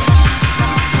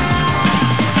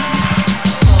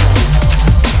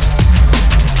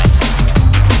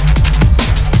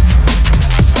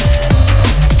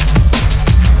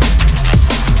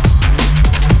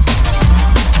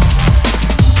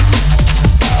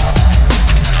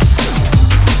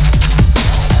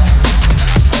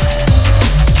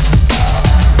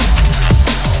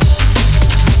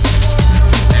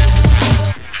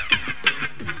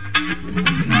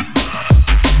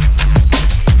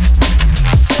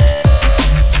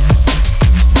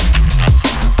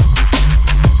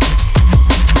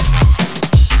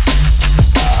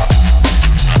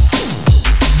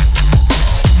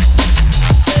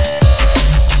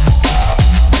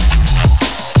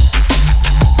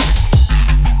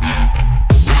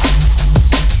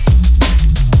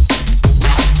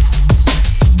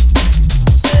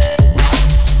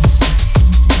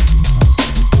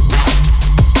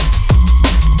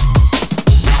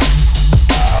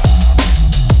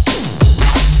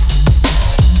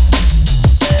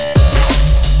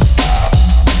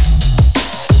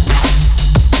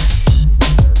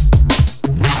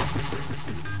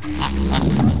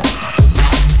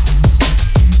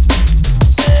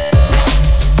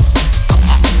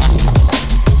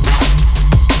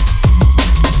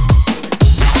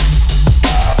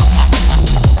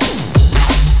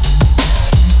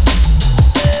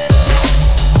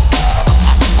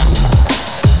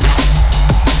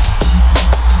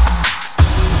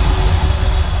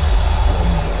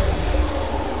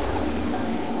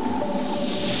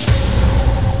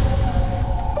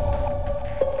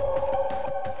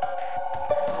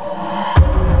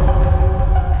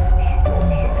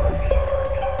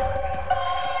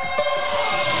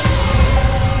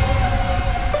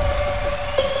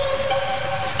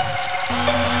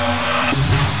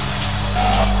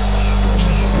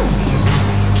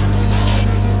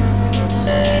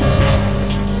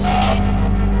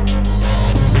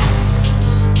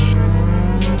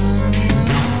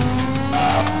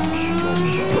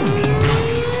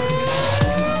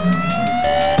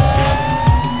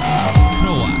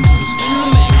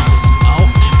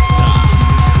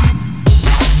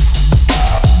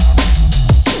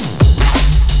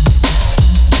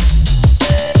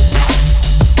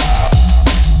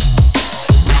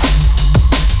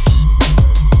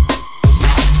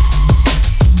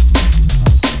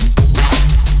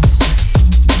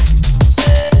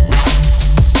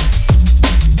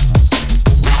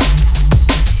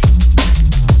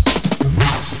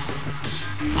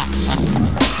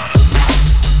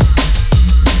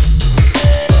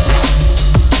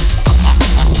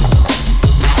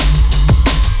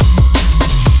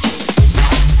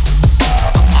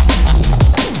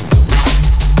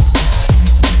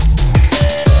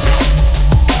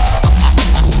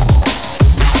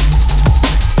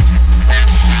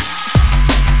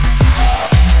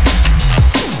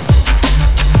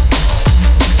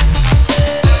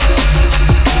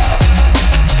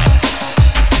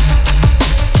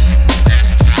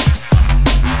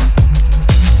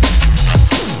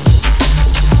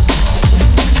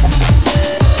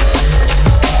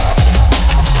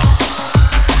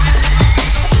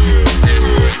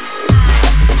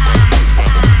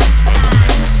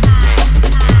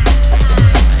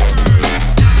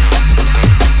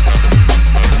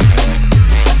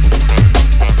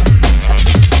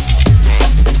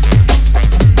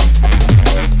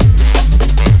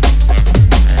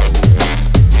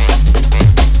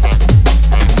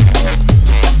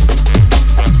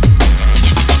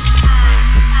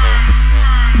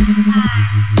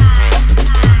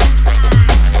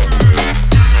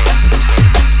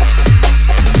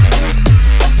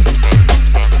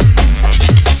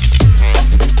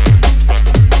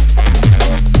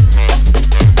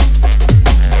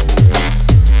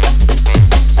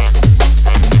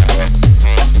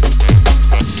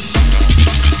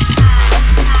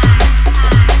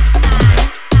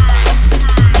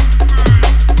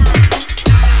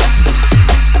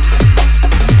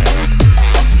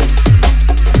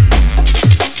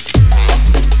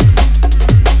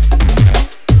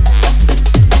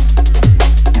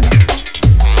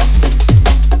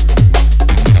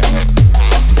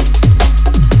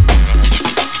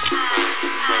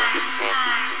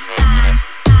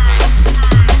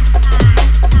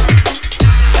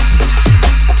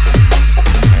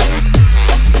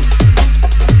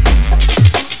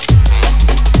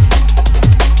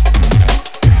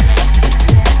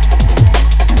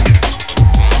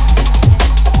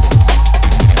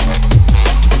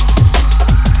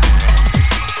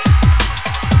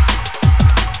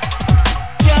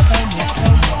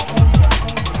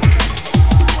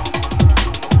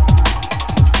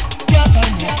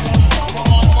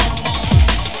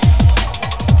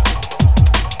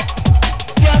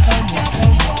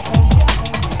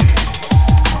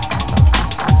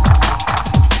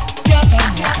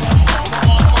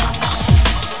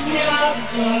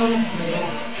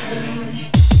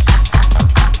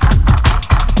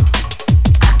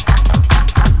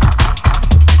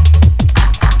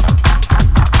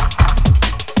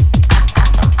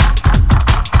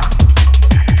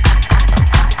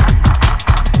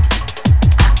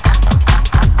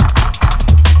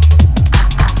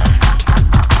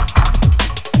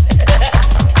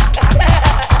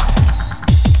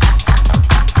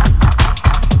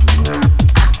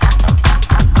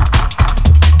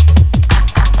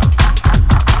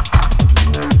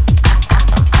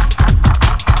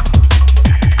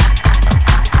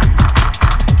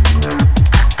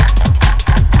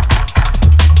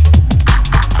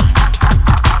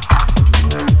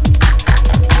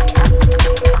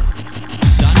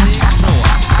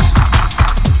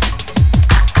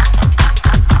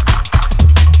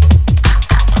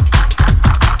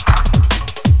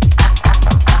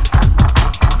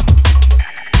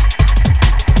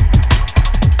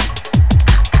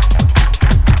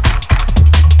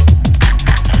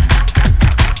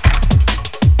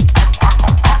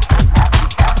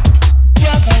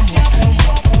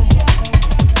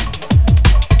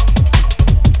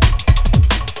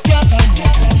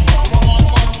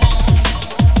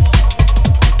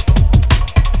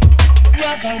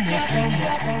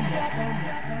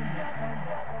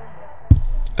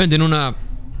 undir núna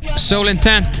Soul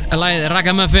Intent, lagið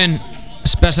Ragamuffin.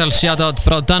 Special shoutout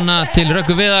frá Danna til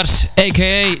Röggu Viðars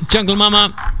a.k.a. Jungle Mama.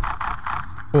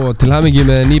 Og til hamingju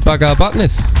með nýbakaða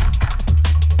barnið.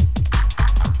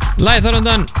 Lagið þar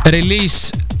undan Release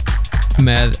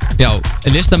með,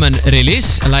 listamenn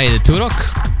Release, lagið Turok.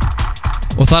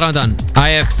 Og þar undan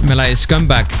IF með lagið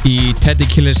Scumbag í Teddy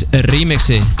Killers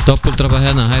remixi. Doppuldroppa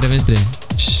hérna, hægri vinstri.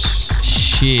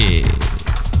 Shit.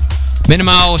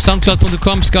 Minnum á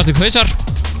soundcloud.com/hausar.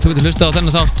 Þú getur hlusta á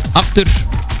þennan þátt aftur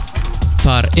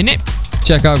þar inni.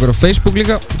 Tjekka okkur á Facebook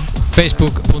líka.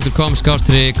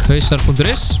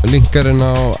 facebook.com/hausar.is. Linkarinn á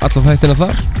alla þættina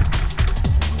þar.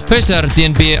 Hausar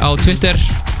DNB á Twitter.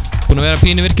 Búin að vera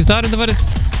pínu virkir þar undanfarið.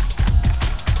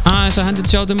 Aðeins að hendi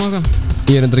tjátum og eitthvað.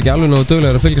 Ég er endur ekki alveg nógu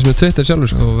duglegur að fylgjast með Twitter sjálfur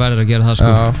sko. Og verður að gera það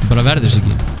sko. Já. Bara verður sig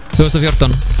ekki.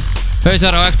 2014.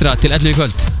 Hausar á Extra til 11 í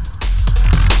kvöld.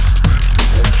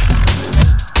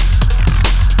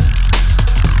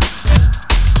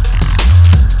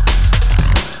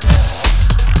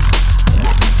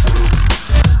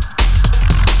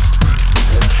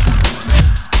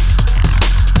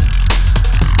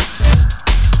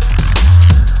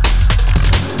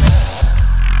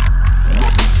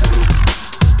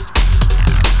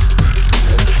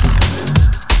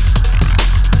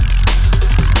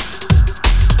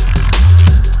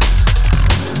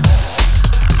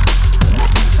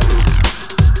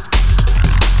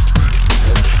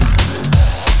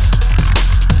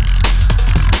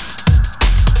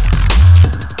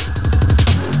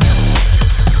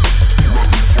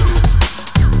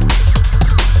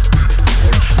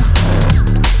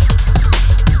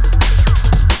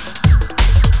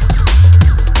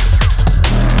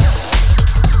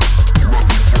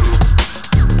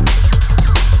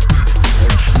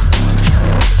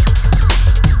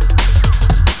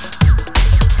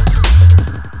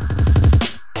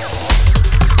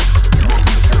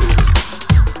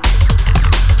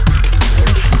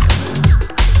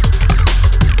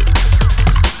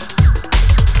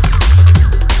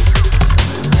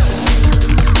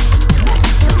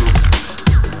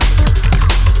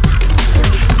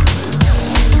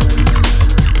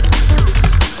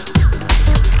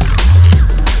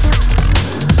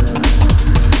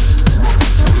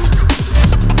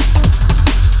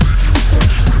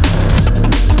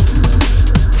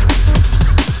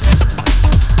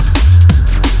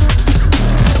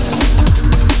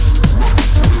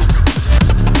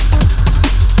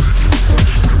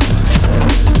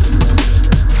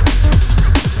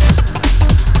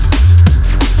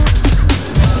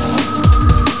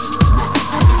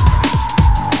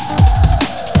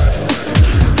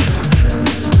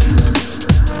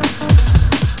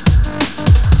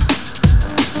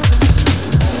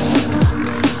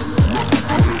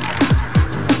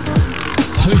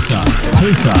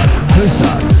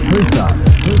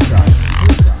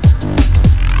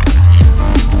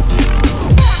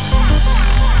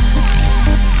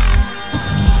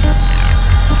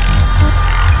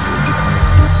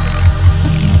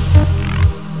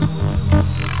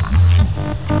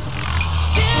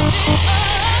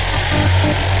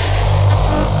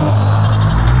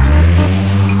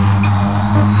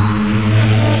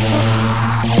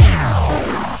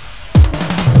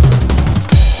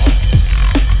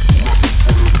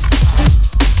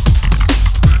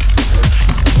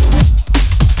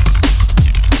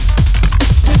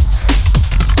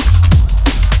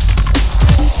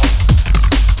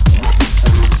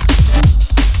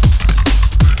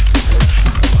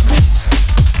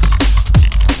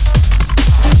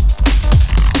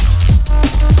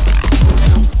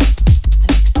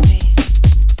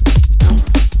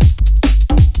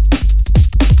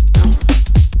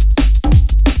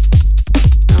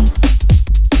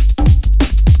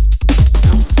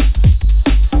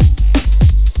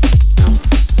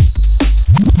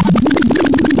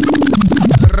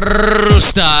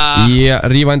 Ég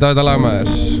rívænda þetta lag maður.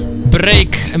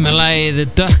 Break með lagið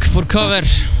Duck for Cover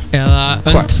eða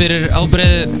önd fyrir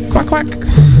ábreiðu. Kvakk.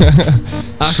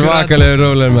 Svakalegur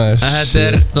róler maður. Þetta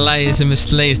lagið sem við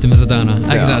sleistum þessa dagana,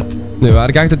 ekki satt? Nú, það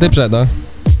ekki hægt að dipsa þetta.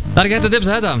 Það ekki hægt að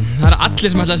dipsa þetta. Það allir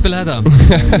sem ætla að spila þetta.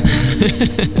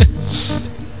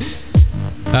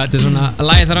 Þetta svona,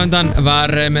 lagið þar á undan var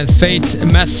með Fate,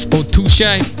 Meth og Too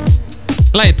Shy.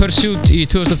 Lagið Pursuit í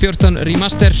 2014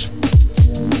 remaster.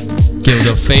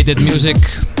 Gefið á Faded Music.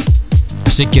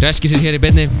 Siggi ræski sér hér í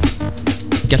beinni.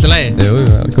 Gætti lagi? Jú,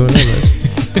 það góður lag maður.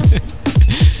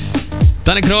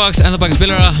 Danny Kroax ennþá baki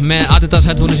spilara með Adidas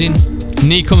headphone sín.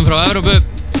 Ný kominn frá Evrópu.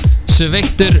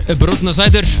 Sveiktur, brúnn og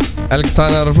sætur.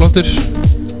 Elgtanar og flottur.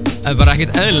 Það er bara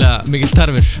ekkert eðlilega mikill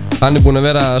tarfur. Hann er búinn að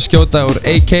vera að skjóta úr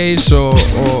AKs og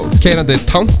keyrandi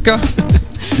tanka.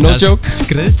 No joke.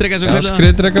 Skriðdreka sem Já, kvölda.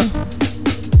 skriðdreka.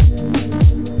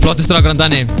 Flotti strákur hann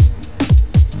Danni.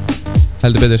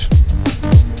 Heldur betur.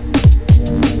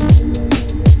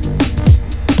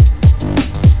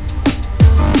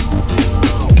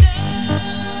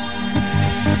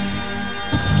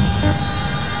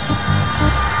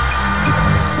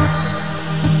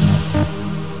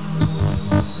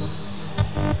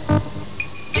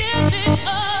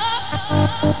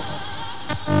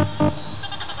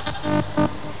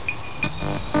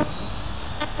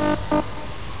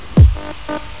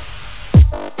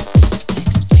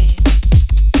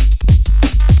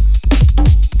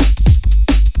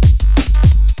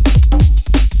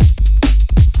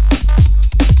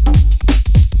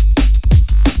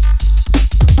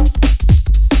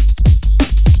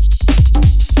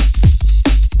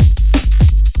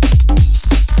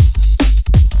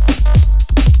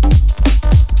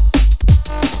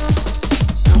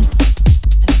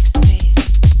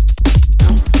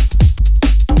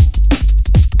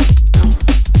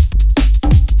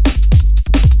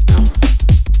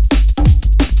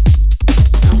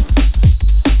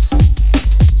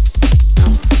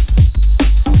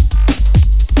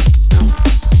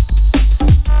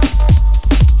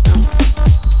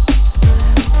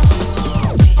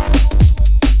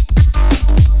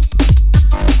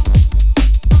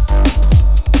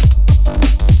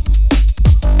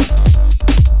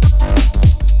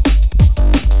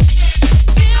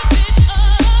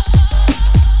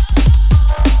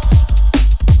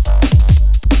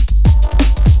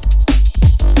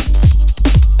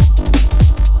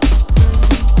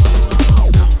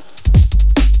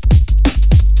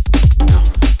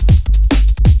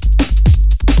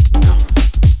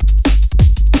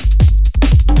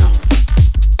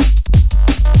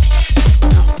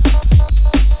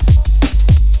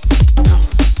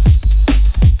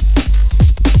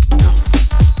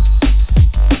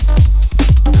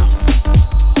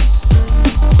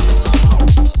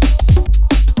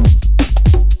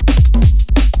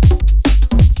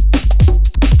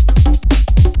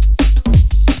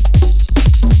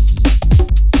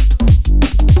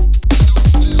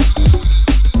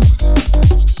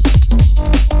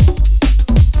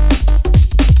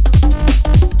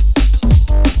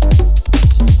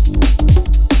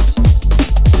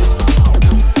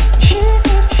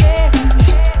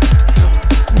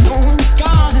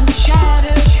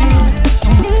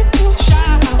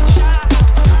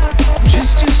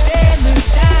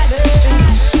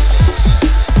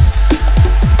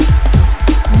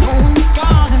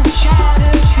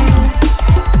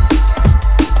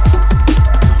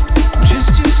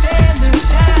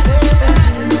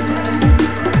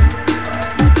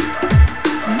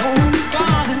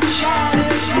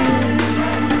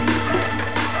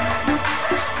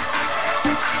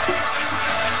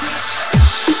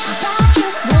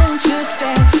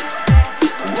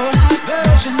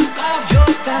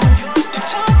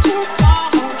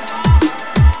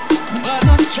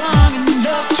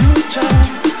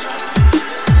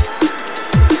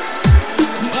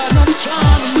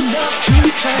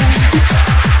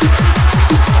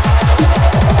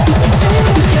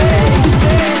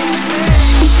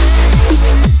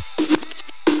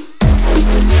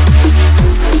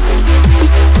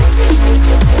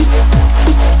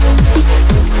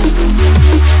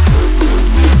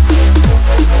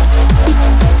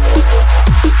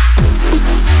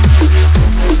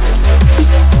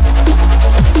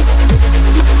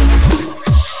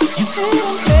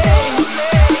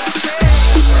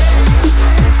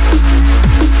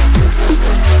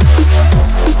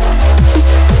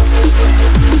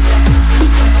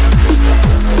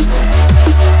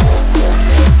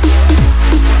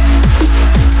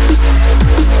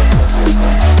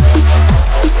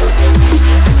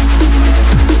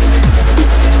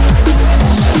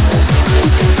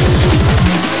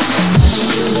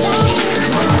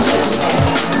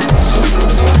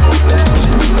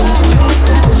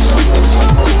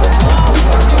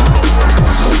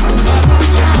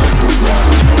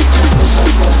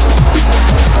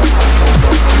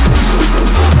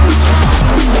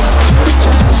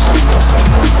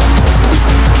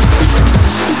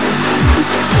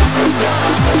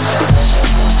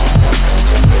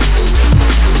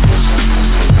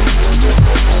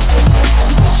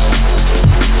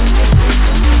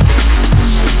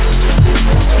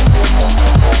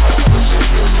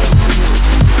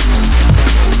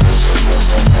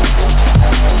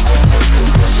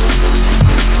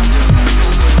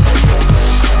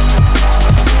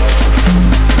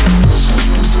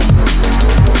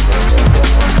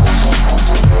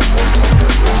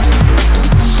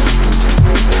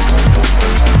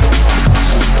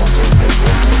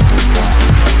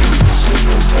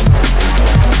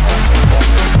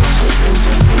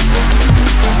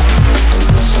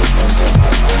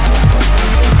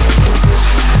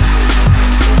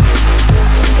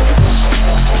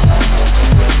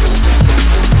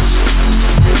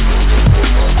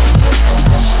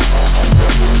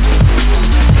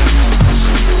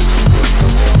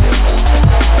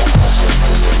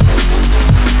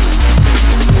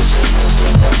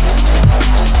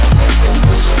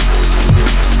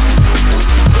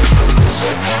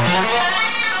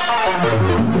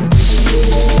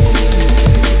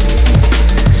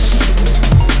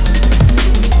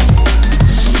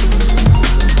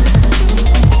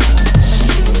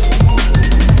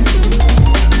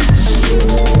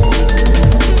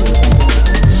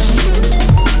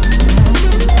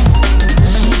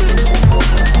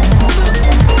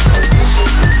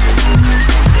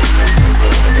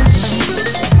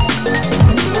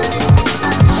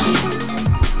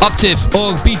 Motive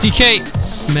og BTK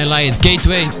með lagið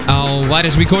Gateway á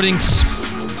Virus Recordings.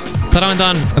 Þar á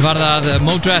undan var það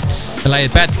Modrat með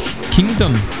lagið Bad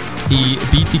Kingdom í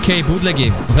BTK bootleggi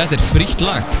og þetta er frítt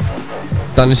lag.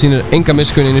 Danni sýnir enga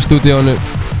miskunn inn í stúdíónu.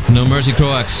 No Mercy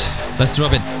Croax, let's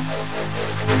drop it.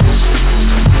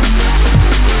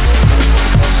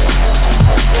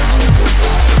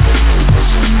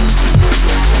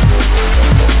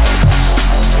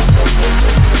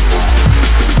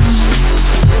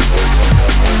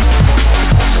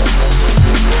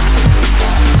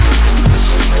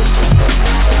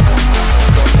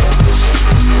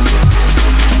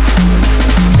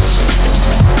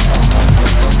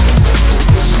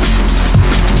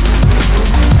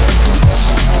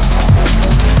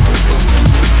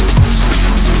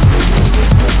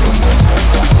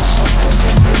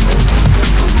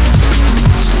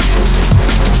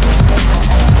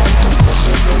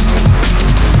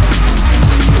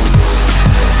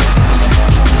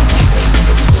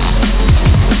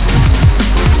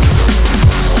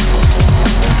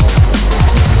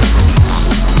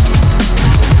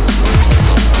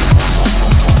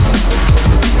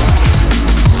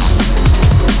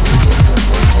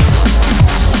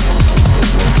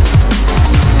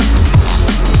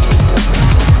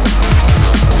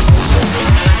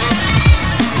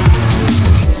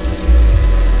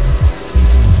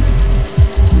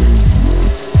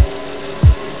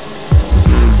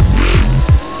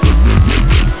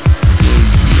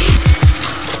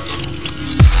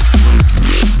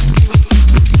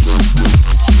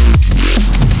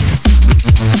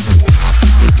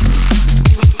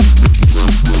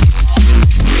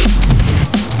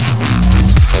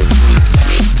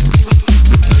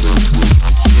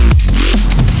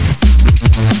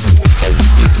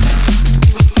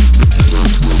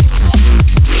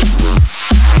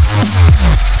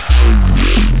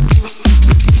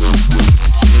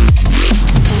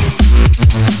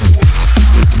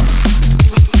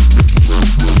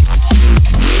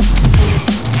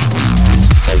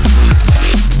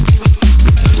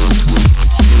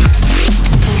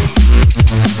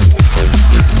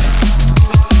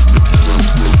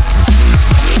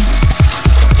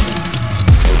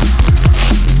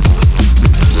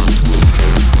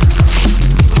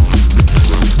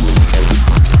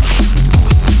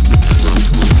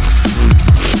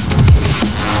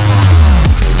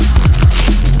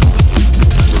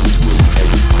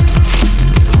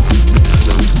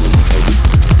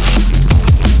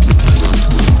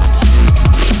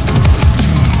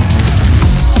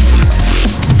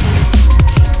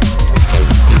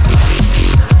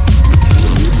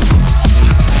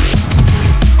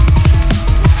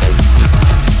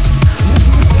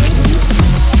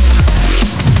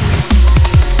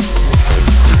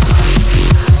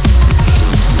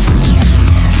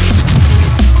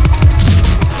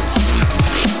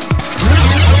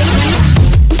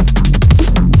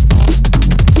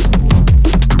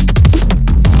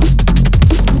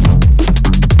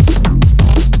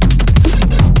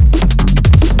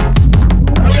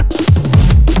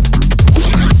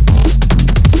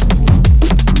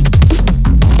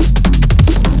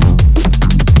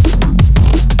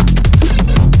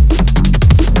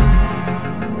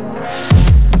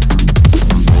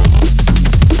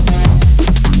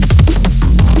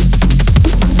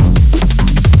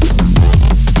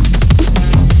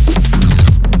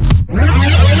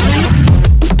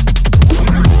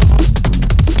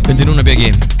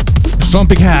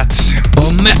 Zombie Cats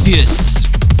og Mephius.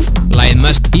 Lagið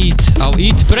Must Eat á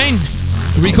Eat Brain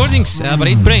Recordings, eða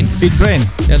bara Eat Brain. Eat Brain.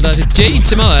 Ég held að það sé Jade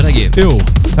sem á það, er það ekki? Jú,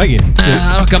 það ekki. Það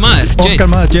er okkar maður, Jade. Okkar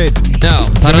maður, Jade. Já,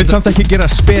 það vil samt ekki gera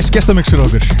spes gestamix fyrir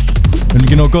okkur. Við erum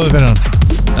ekki nógu góðir fyrir hann.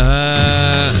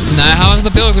 Nei, hann var samt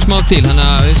að bjóða okkur smá til, þannig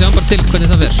að við sjáum bara til hvernig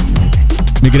það fer.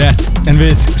 Mikið rétt, en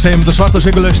við segjum þetta svart og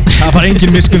sigurlaust. Það var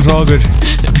engin miskunn frá okkur.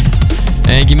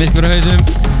 Engin miskunn frá hausum.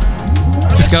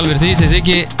 Skal verið því, segis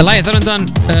ekki. Lagið þar undan,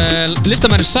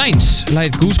 listamæri Science,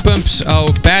 lagið Goosebumps á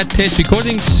Bad Taste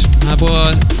Recordings. Það er búið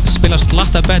að spila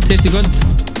slatta Bad Taste í kvöld.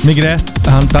 Mikið rétt,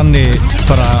 hann Danni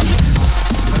bara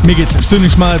mikill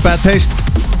stuðningsmaður Bad Taste.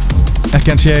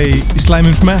 Ekki hann sé í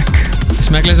slæmum smekk.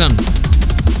 Smekkleysan.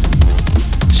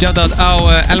 Shoutout á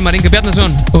Elmar Inga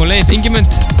Bjarnason og Leif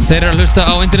Ingimund. Þeir eru að hlusta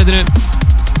á internetinu.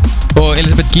 Og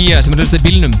Elisabeth Gia sem er að hlusta í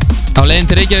bílnum á leiðin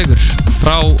til Reykjavíkur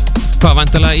frá, hvað,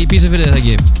 væntanlega í Ísafirði eða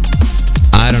ekki?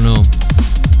 I don't know.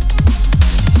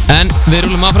 En við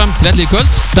rúlum áfram til 11 í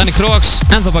kvöld. Danni Croax,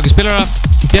 ennþá baki spilara,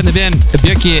 Bjarni Ben,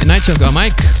 Bjöggi Nightshock á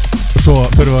mic. Og svo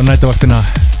förum við á nætavaktina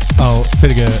á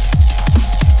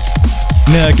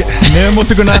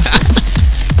neðamóttökuna.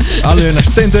 Alveg hérna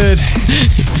steindur.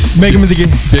 Meika myndi ekki.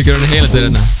 Bjöggi er hann heilandur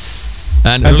hérna.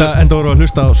 Enda voru að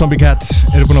hlusta á Zombie Cats,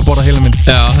 eru búin að borða heila minn.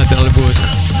 Já, þetta alveg búið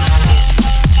sko.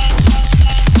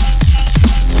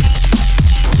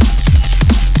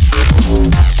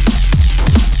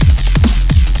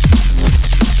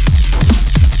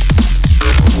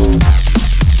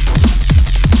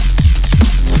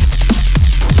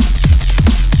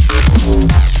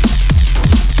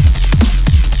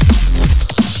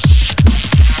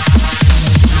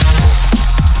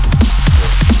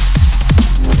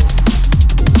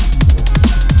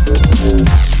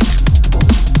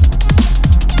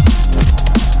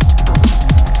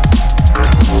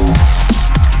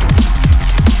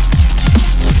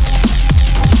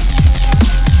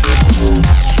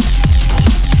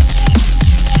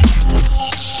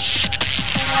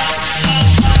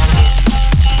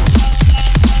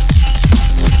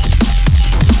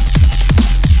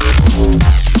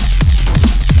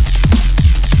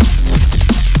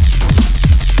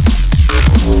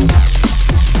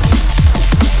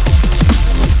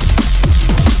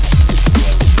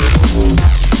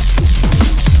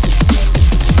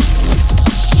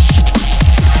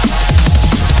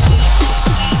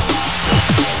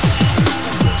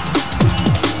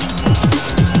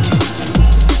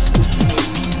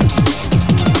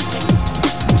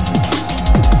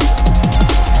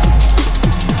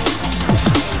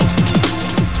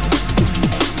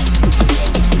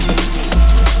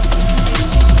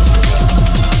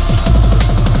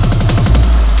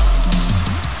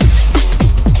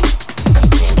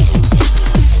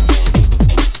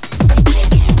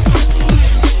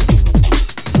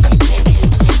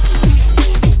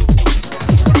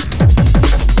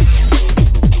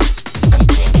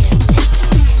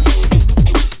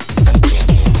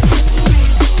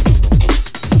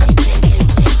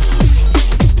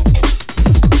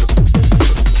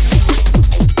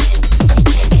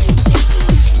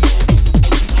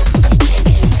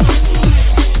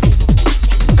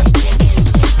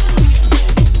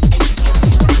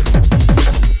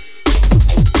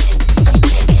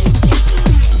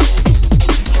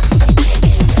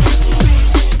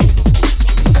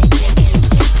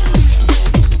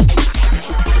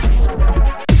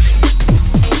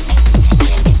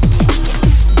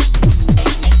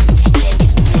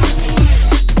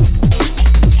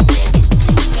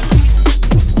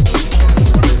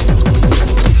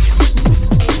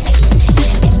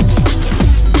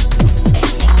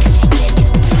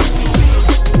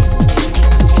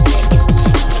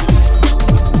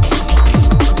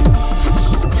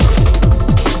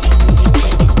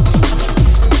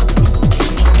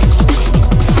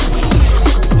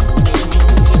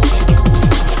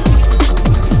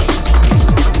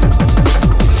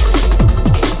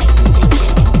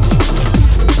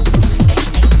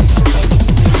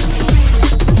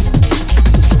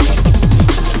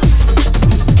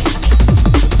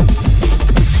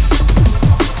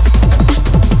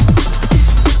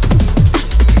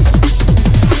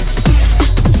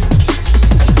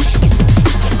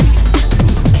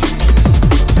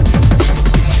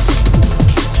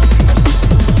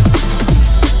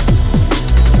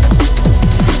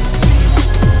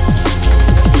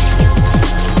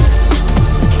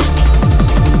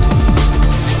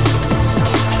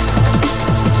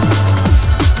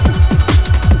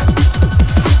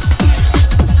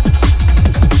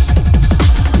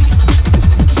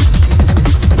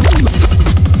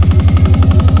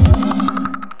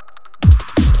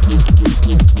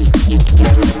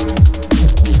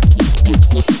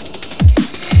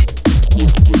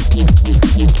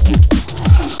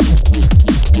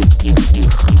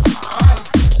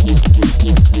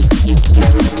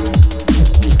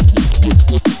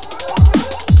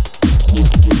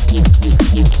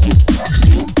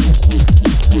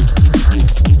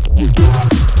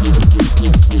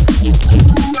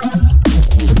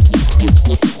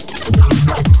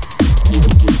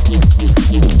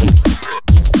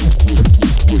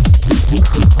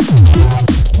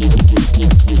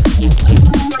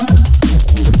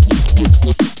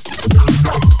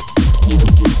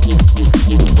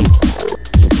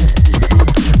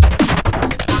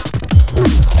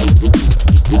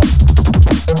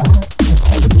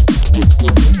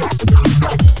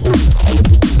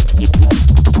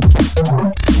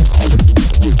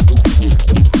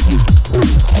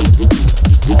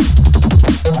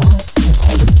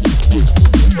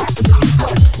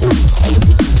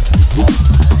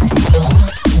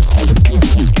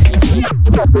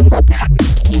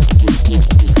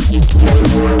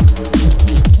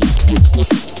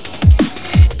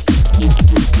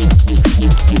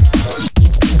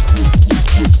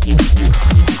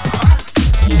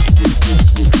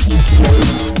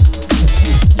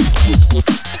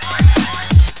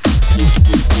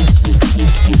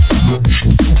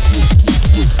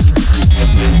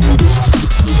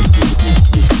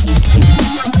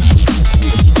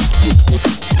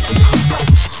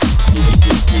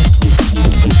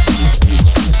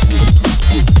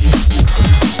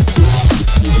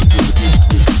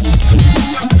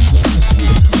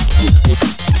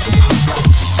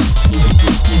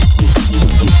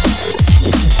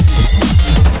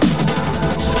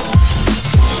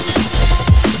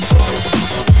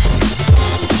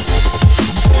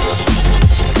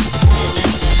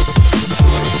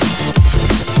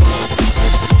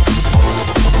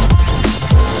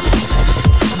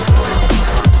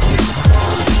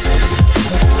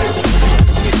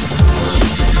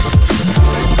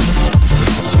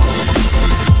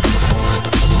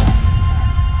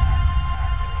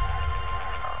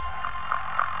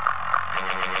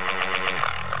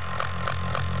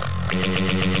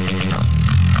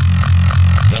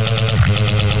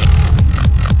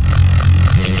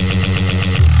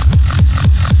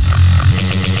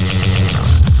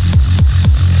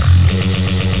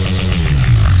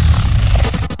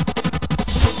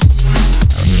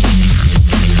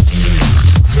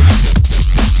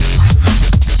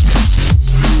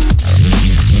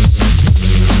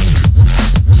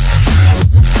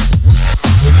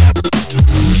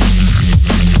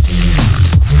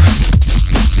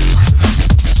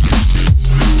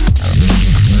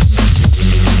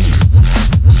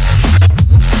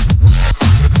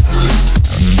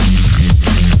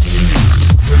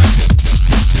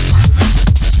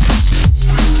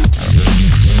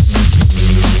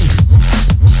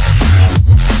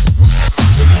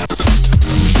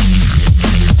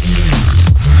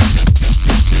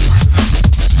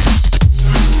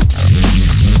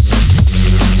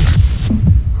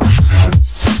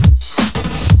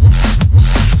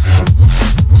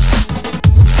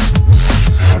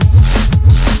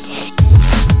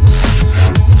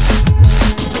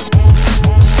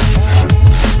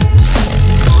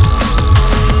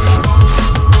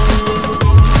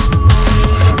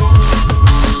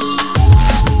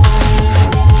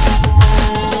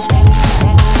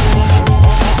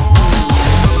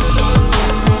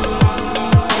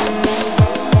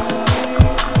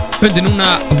 Undir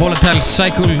núna Volatile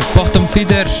Cycle Bottom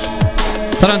Feeder.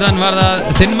 Þar undan var það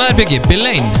þinn maður Biggi, Bill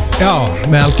Lane. Já,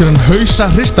 með algjörðan hausa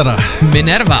hristara.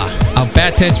 Minerva á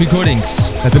Bad Taste Recordings.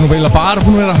 Þetta er nú eiginlega bara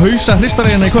búin að vera hausa hristara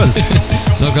hérna í kvöld.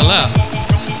 Nákvæmlega.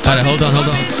 Það er,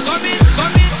 hold on.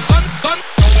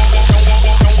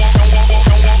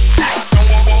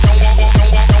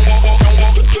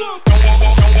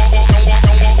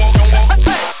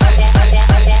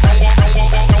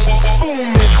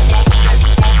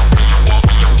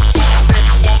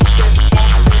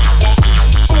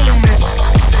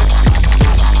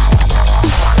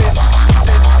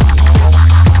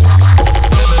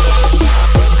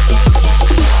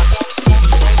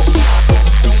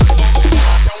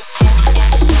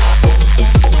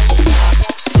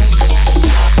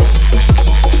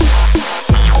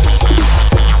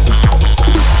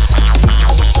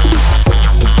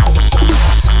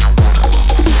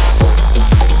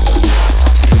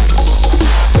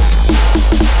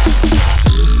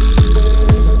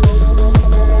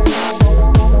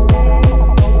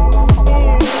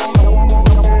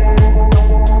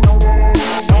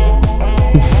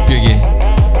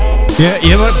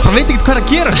 Ég bara veit ekki hvað að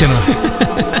gera hérna.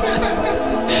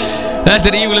 Þetta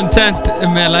er Evil Intent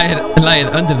með lagið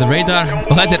Under the Radar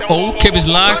og þetta er ókeypis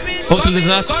lag, ótrúlega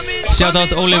satt. Shout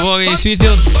out Óli Vogi í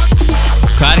Svíþjóð.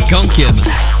 Hvað er í gangi hérna?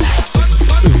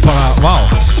 Bara, vá,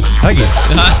 það ekki?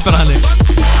 Það er bara hannig.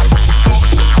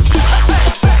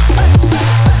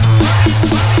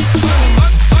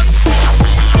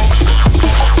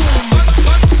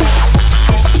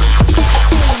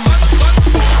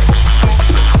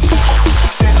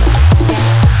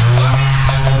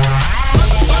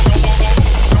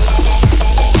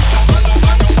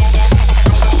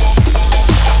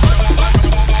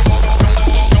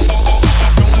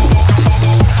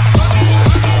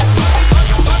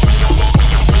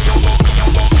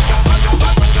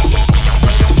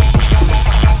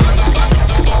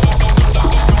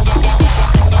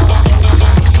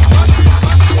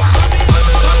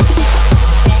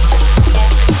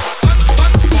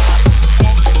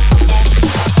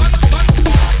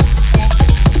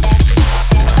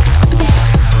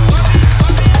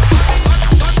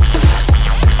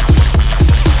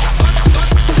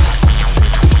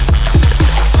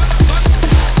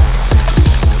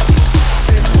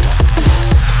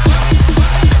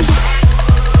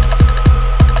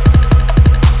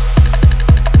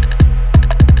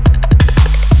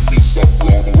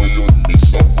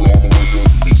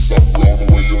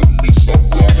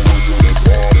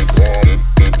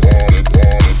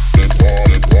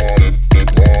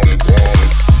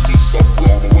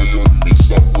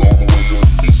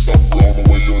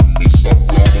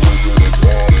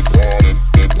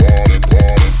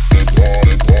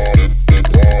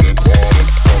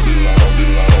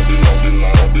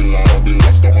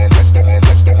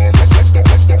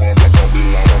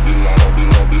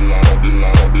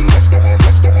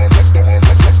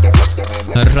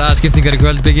 Hraðaskiptingar í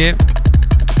kvöld, Biggi.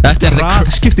 Þetta er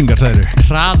Hraðskiptingar, sagðirðu?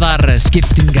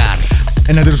 Hraðarskiptingar.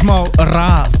 En þetta eru smá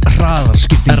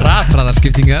hraðarskiptingar.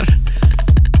 Hraðarskiptingar.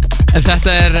 En þetta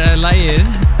er lagið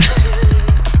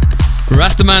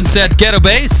Rastaman Said Ghetto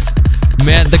Bass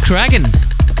með The Kraken.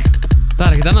 Það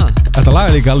er ekkert annað. Þetta lag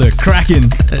er líka alveg Kraken.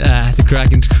 Þetta er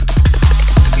Kraken, sko.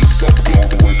 Peace up,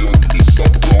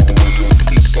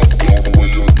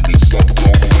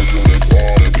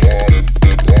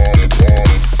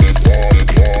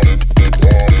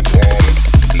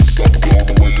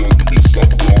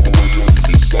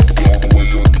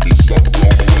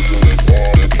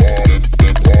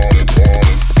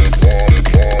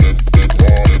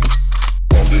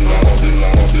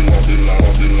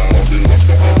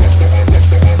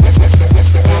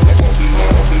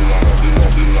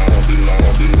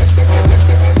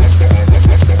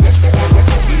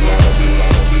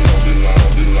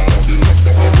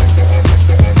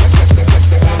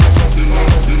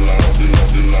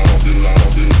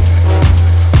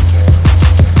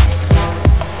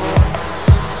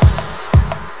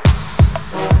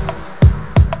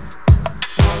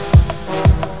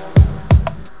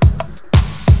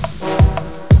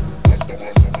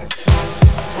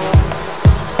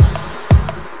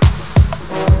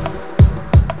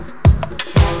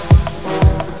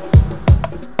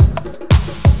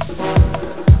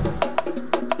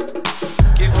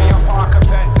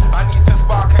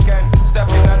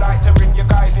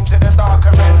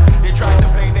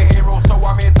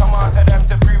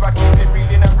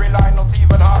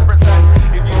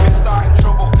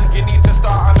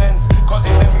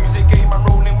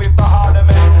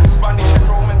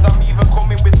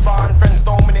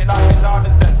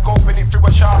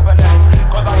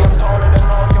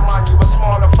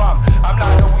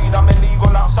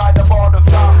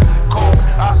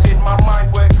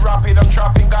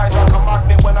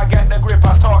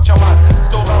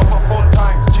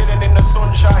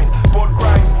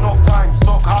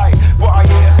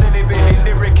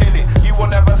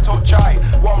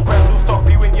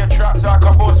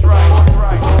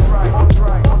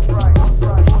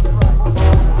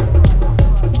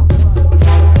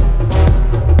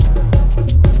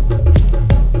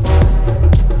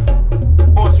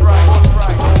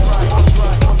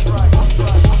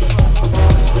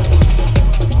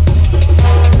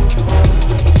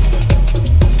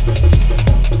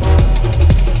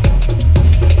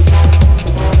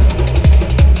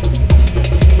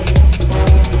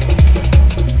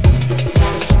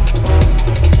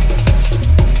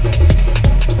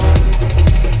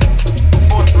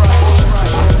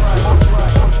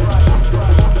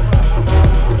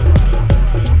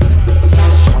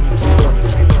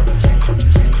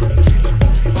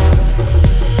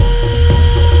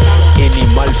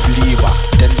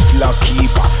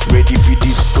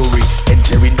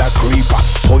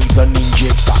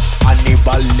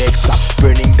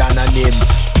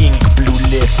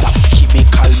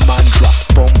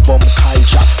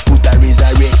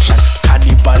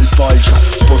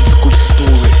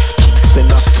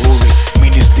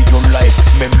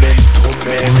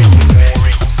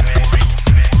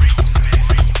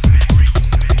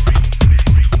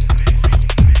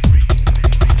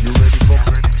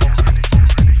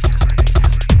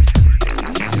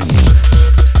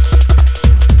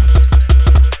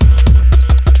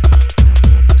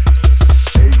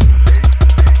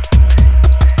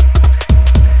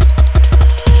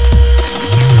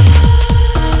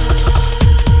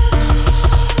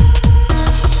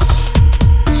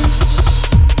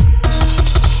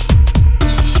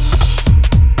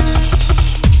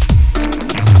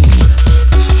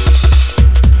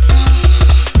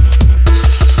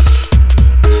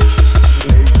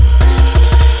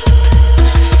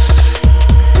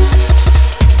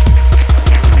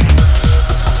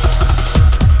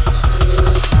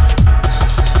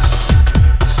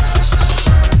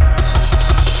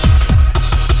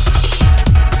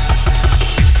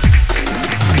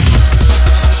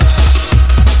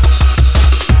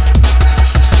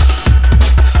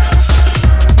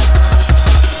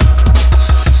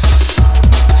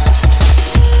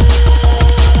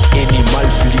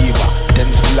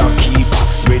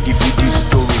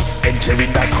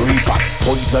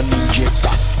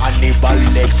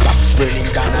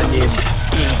 burning down on him.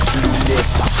 Ink blue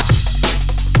lips.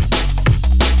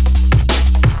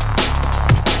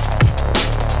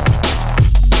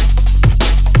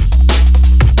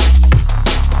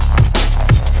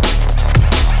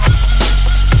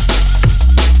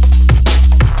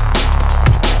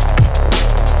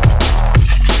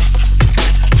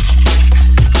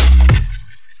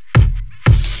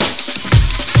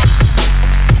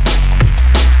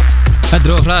 Þetta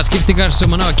eru hraða skiptingar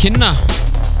sem hann á að kynna.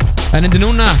 En undir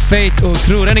núna Fate og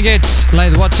True Renegades,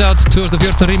 lagið Watch Out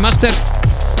 2014 remaster.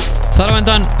 Þar á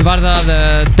endan var það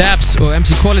Dabs og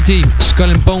MC Quality,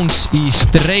 Skull and Bones í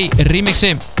Stray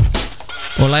remixi.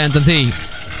 Og lagið endan því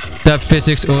Dub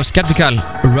Physics og Skeptical,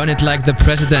 Run It Like the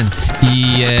President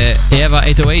í Eva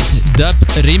 808 Dub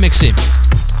remixi.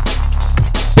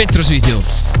 Beint frá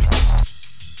Svíþjóð.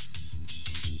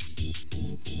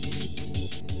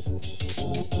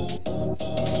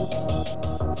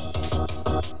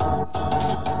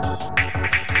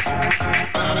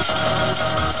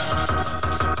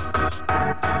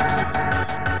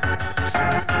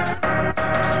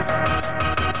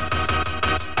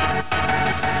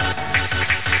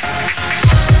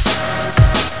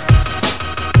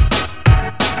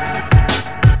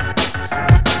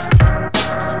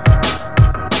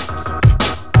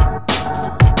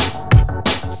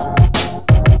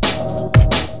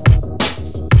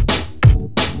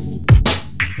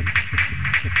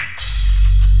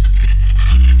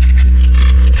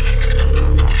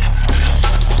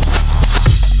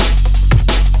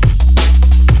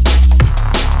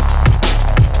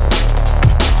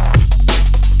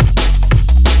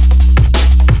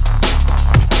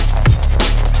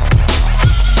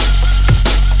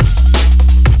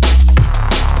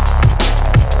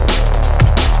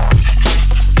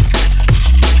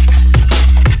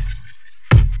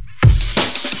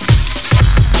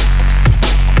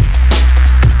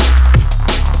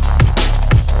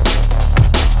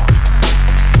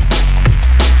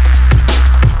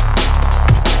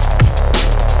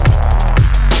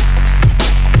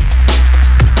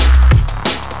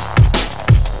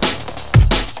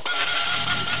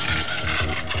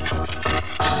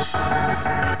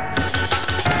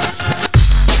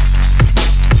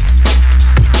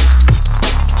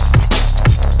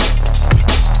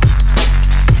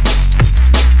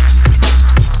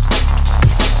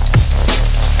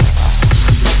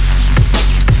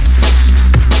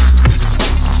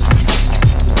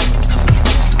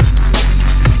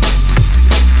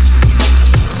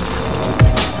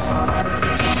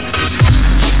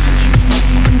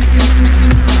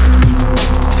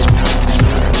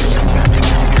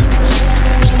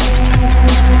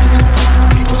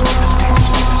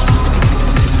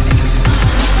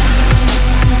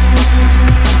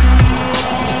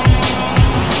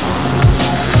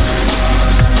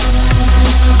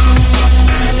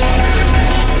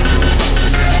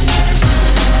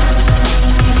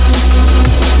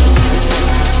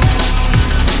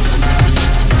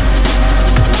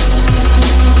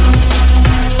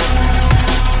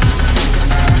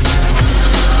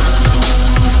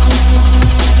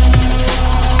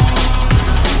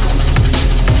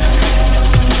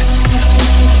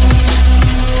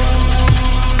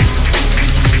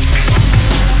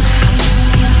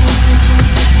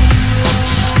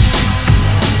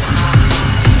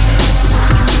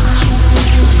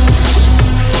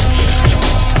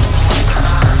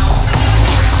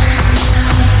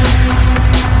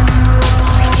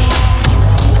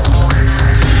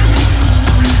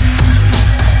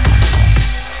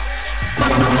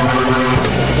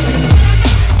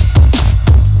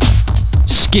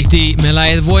 Skikti með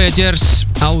lagið Voyagers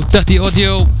á Dirty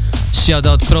Audio.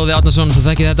 Shoutout Fróði Árnason, þú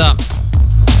þekkið þetta.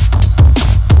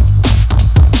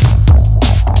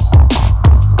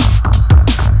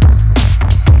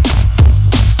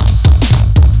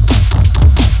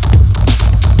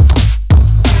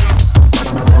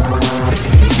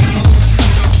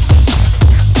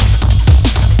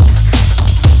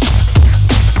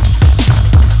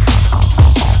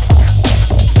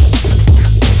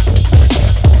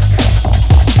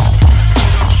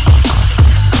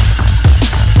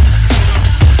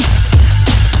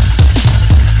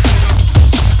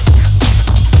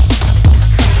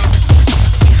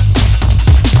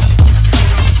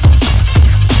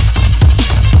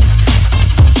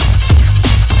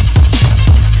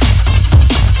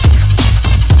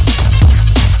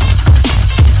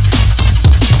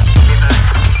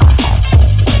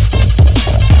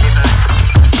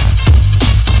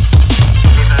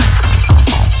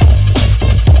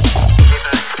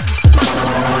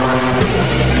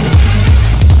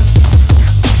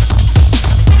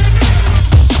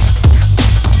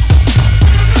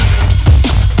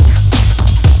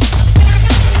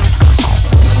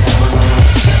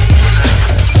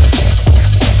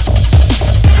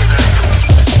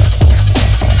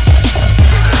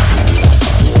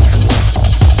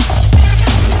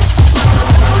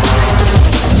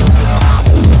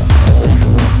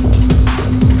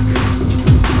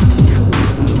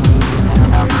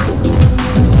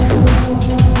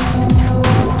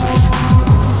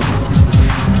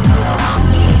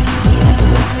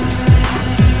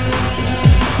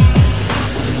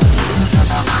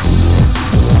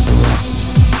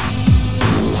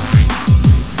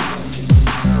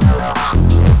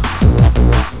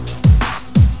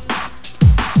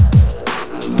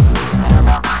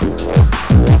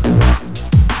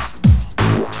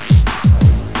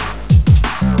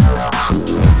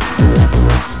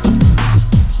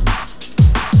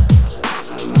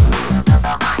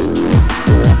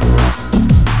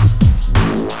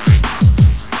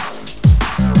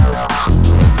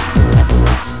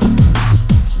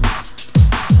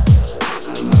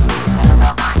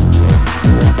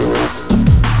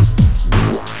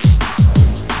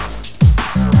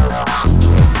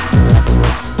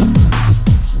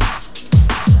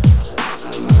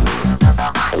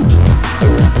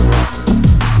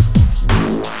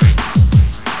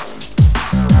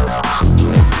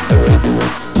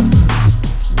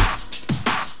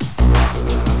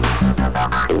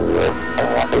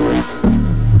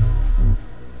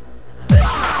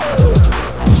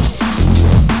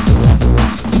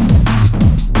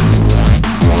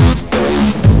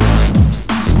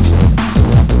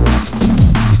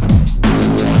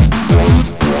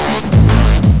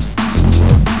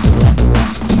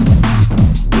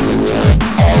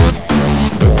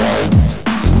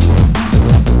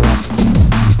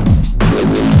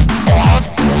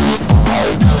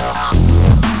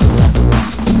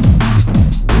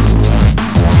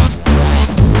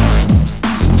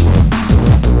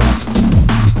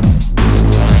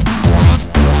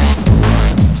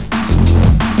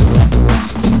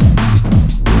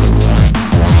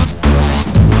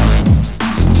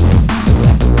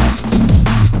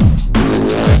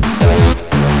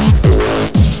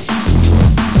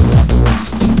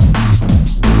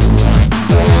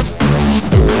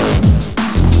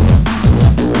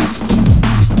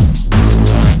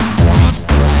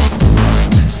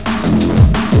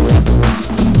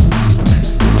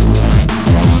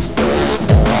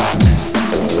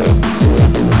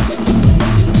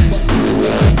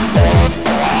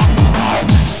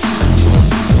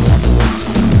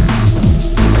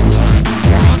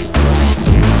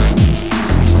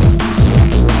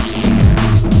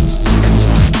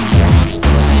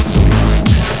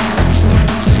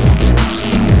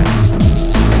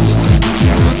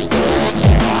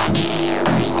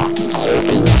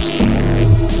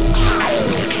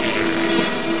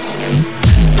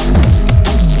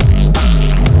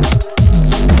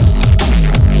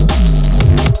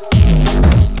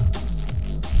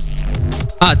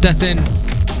 Dettin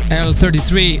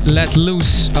L33 Let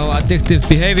Loose á Addictive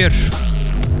Behavior.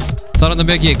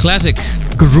 Þarandabjöggi Classic.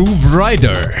 Groove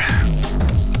Rider.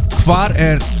 Hvar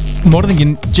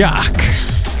morðingin Jack?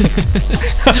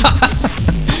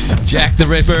 Jack the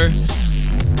Ripper.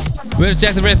 Where's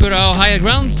Jack the Ripper á Higher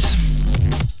Ground?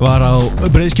 Var á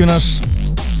breiðskjunas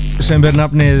sem ber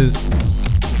nafnið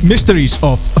Mysteries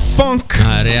of Funk.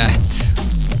 Það rétt.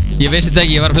 Ég vissi þetta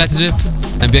ekki, ég var að fletta þessu upp,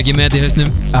 en Bjöggi með þetta í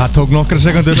hausnum. Það tók nokkra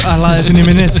sekundur að laða þessu inn í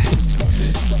minnið.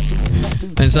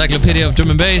 Encyclopedia of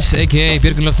Drum and Bass, a.k.a.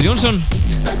 Björgun Loftur Jónsson.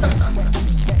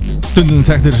 Stundum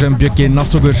þekktur sem Bjöggi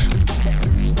Náttsokur.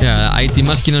 Já,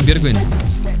 ID-maskinan Björgvin.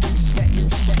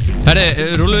 Herri,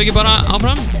 rúlum við ekki bara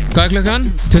áfram? Hvað er klukkan?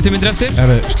 20 minnir eftir?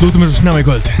 Slútum við svo snemma í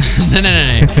kvöld.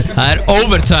 Nei. Það er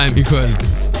overtime í kvöld.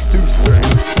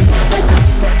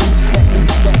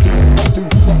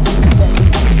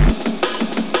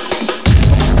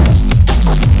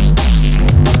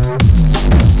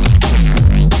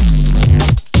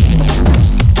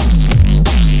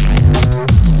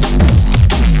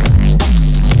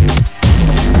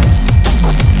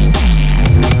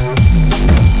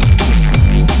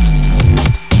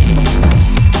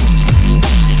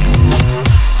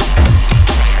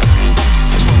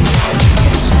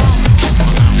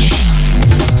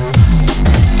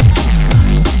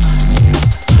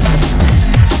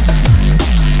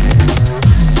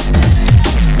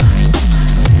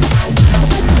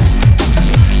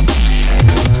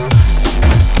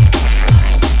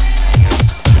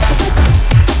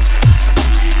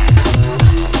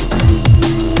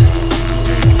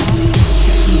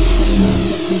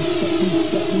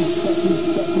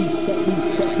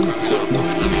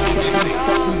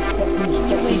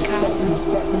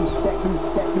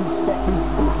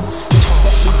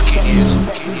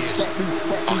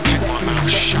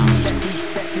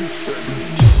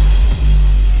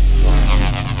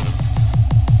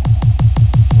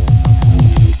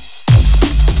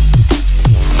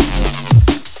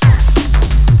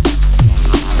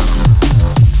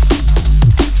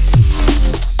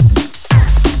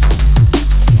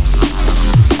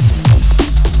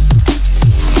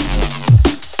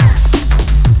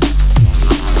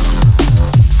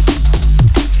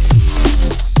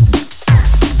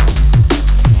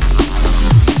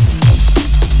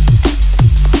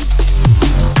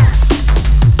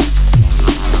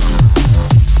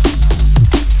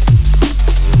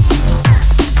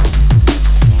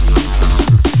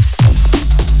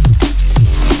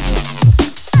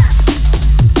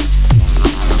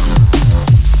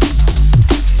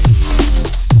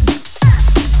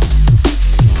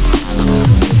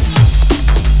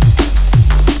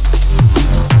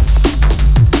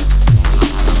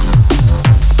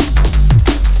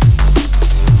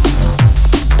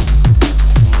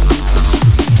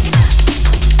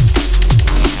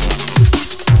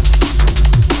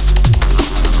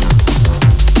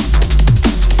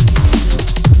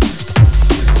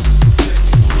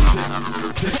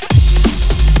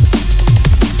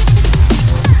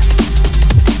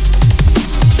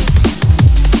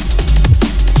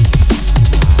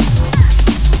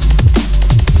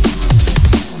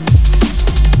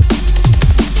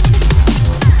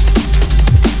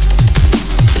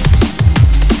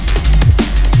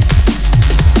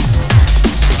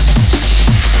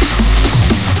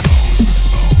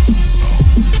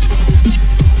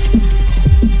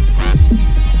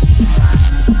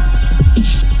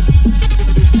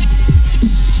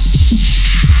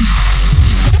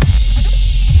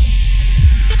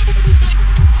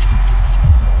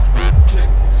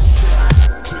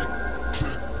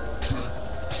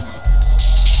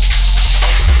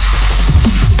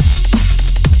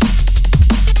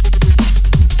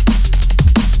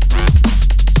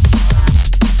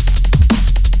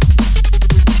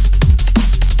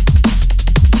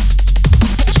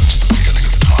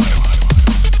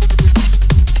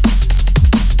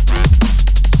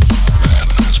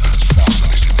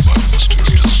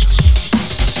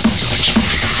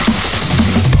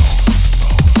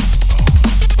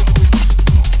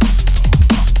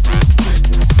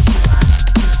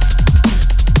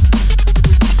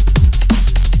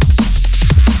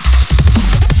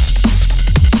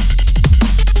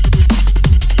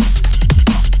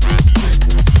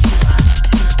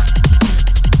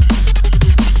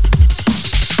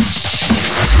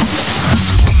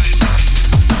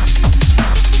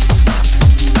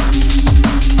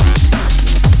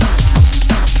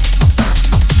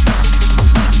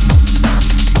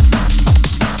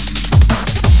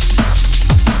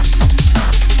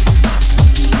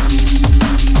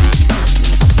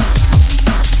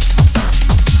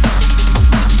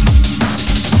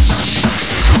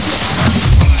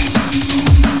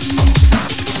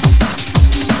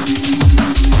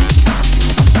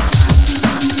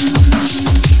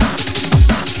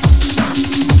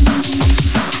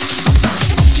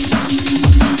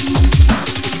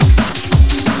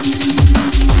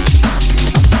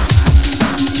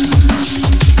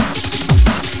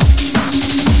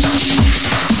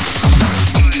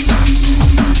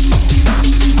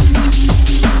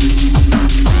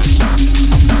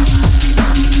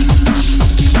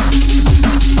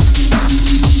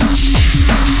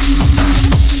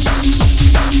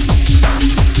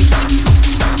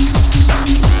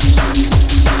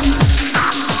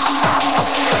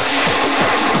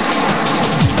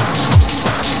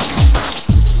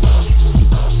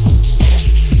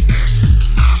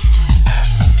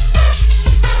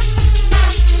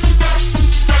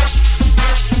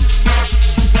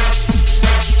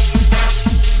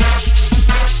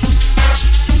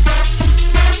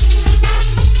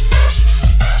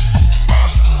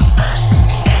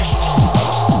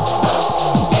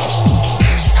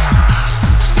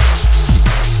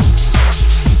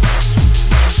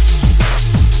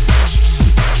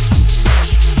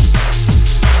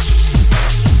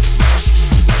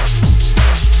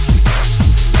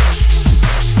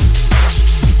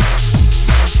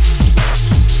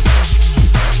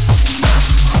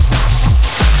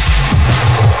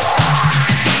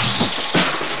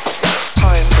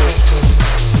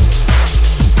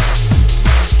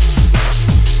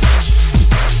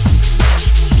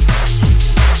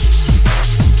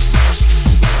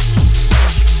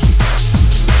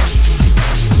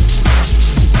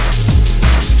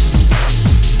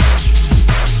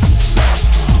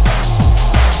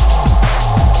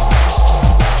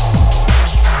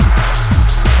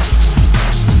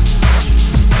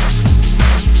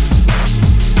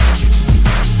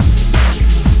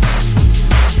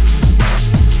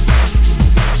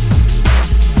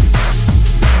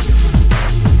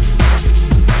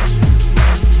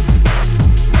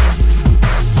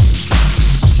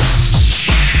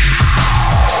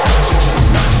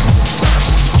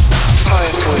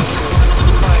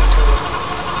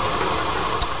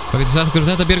 Hvað getur sagt okkur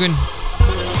þetta, Björgvin?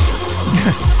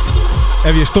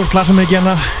 Ef ég stórt lasa mig ekki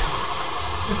hérna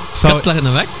Skalla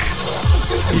hérna vegg.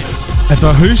 Þetta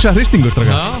var hausa hristingur,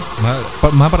 strákar. Já.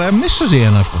 Maður bara missa sig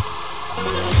hérna, sko.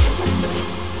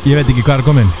 Ég veit ekki hvað er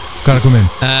komin.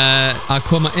 Að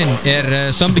koma inn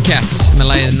Zombie Cats með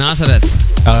lagið Nazareth.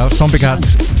 Já, Zombie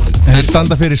Cats. Þeir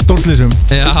standa fyrir stórslýsum.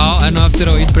 Já, enn og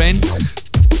aftur á Eat Brain.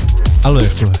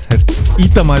 Alveg, sko. Þeir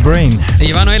Eat My Brain.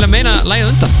 Ég var nú eiginlega að meina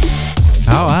lagið undan.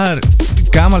 Já, það er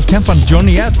gamal kempan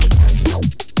Johnny L.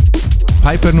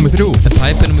 Piper nr. 3.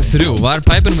 Piper nr. 3. Var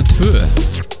Piper nr. 2?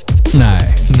 Nei,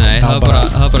 það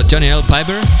var bara Johnny L.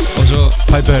 Piper og svo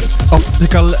Piper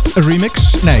Optical Remix.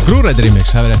 Nei, Grúræti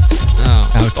Remix, það er rétt. Já,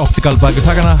 Optical baki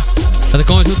takana. Þetta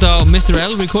komist út á Mr.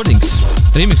 L Recordings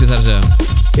remixi þar að segja.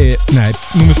 Nei,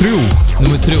 nr. 3.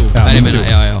 Nr. 3, ég meina,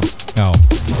 já.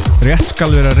 Rétt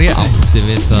skal vera rétt. Átti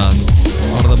við það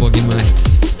orðabókin mætt.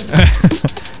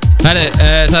 Herri,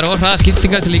 það eru hraða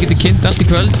skiptingar til ég geti kynnt allt í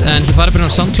kvöld, en þið farið bara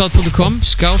á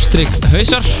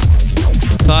soundcloud.com/hausar.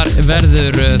 Þar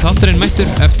verður þátturinn mættur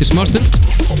eftir smástund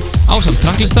ásamt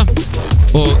tracklista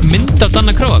og mynd af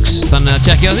Danna Kroax, þannig að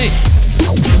tjekkja á því.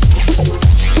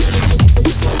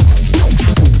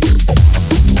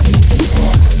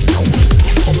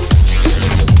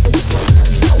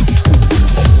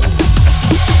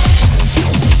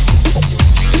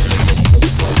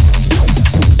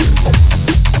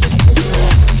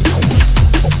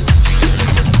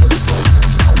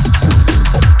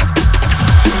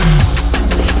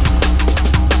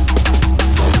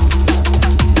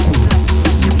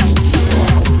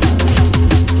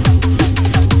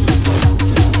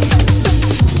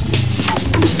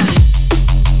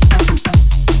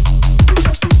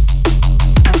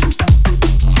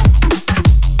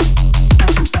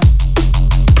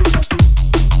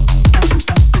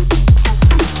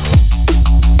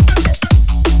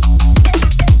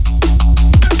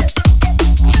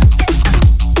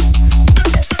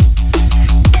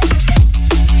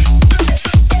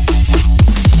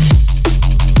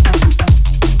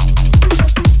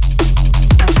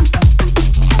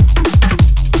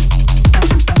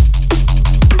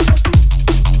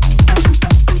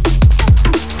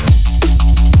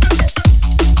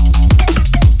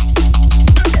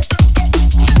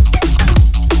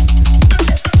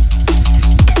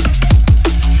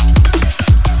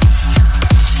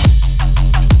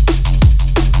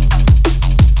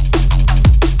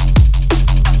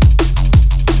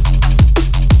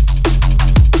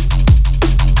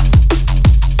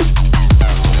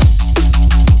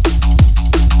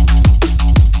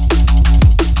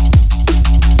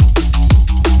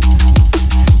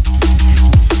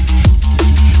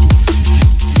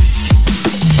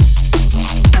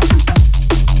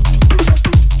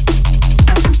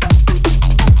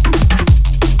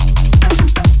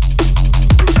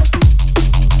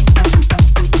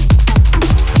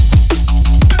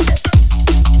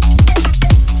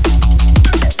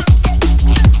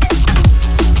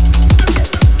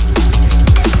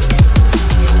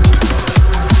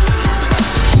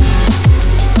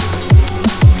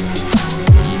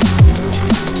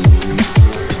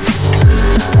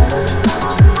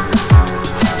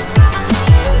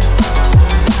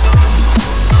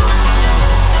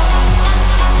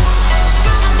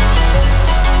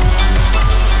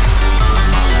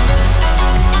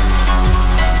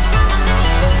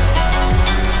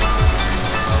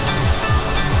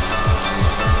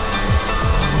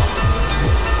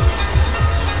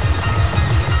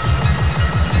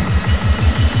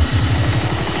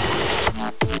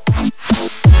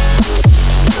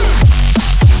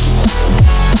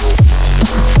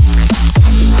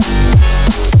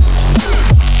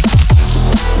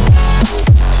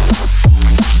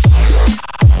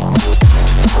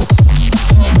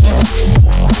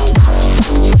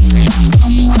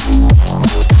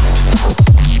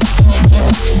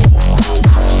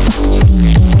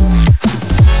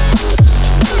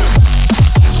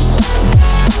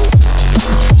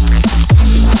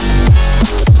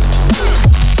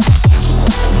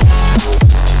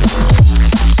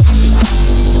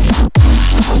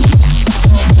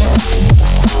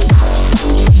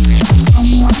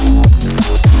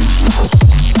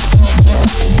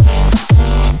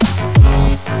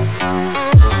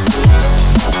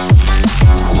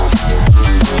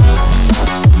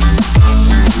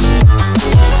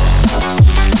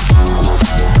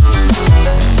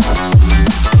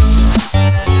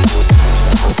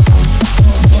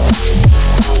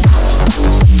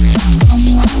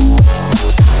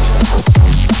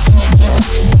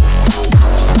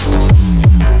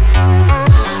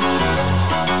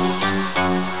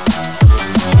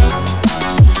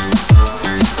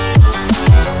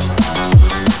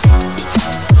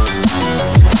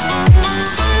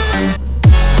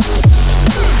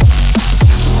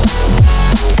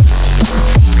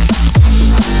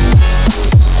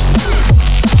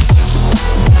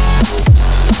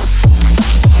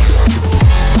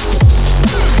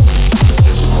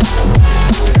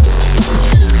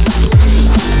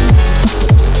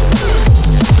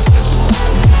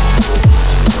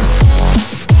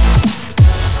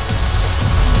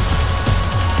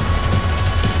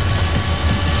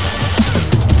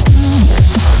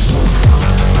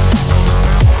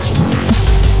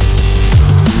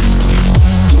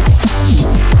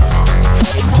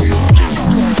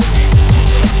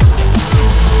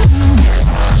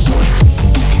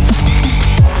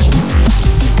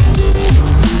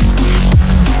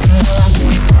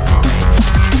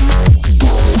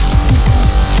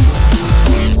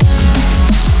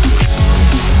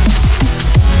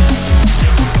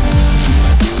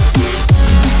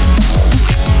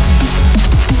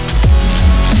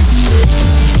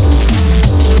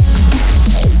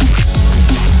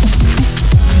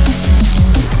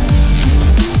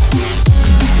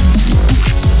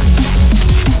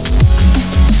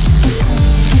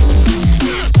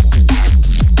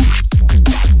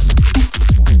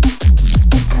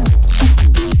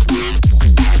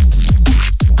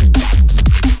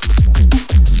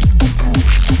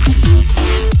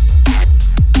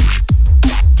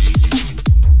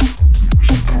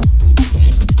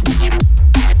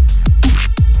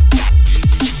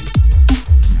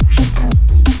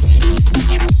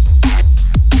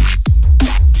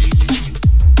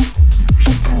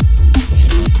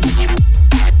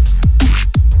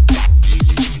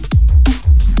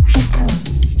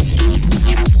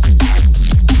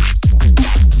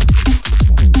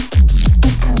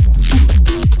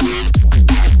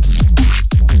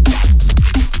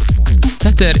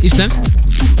 íslenskt.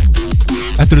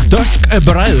 Þetta eru Dusk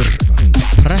bræður.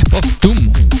 Prep of Doom.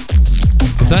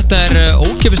 Og þetta er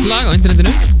ókeypis lag á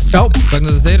internetinu. Já. Vegna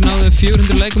þess að þeir náðu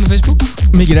 400 lækum á Facebook.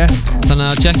 Mikið rétt. Þannig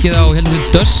að tjekkið á, heldur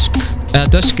þessi Dusk, eða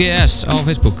Dusk ES á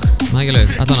Facebook. Það er ekki lög,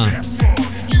 allan að.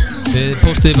 Við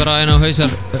postuði bara einn á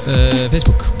hausar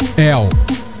Facebook. Já.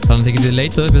 Þannig að þið getið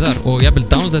leitað uppi þar og jafnvel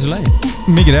downloada þessu lagi.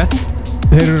 Mikið rétt.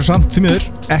 Þeir eru samt því miður,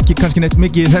 ekki kannski neitt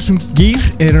mikið í þessum gýr.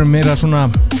 Þeir eru meira svona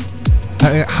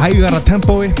hægara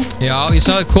tempói. Já, ég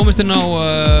sá þið komist inn á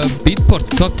Beatport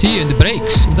Top 10 undir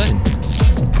breaks daginn.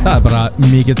 Það er bara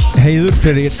mikill heiður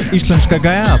fyrir íslenska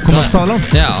gæja að komast það langt.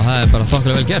 Já, það er bara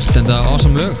þokkalega vel gert, en það er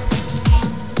awesome lög.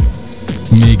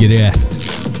 Mikið rétt.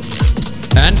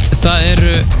 En það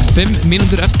eru 5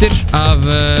 mínútur eftir af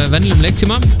venjulegum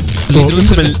leiktíma. Og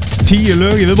vel 10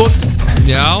 lög í viðbót.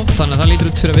 Já, þannig að það lítur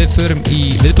út fyrir að við förum í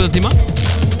viðbótartíma.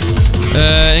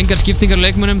 Engar skiptingar á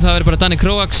leikmönnum, það verður bara Danny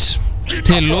Kroax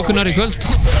til lokunar í kvöld.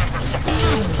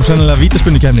 Og sennilega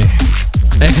vítaspyrnukefni.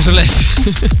 Eitthvað svo leis.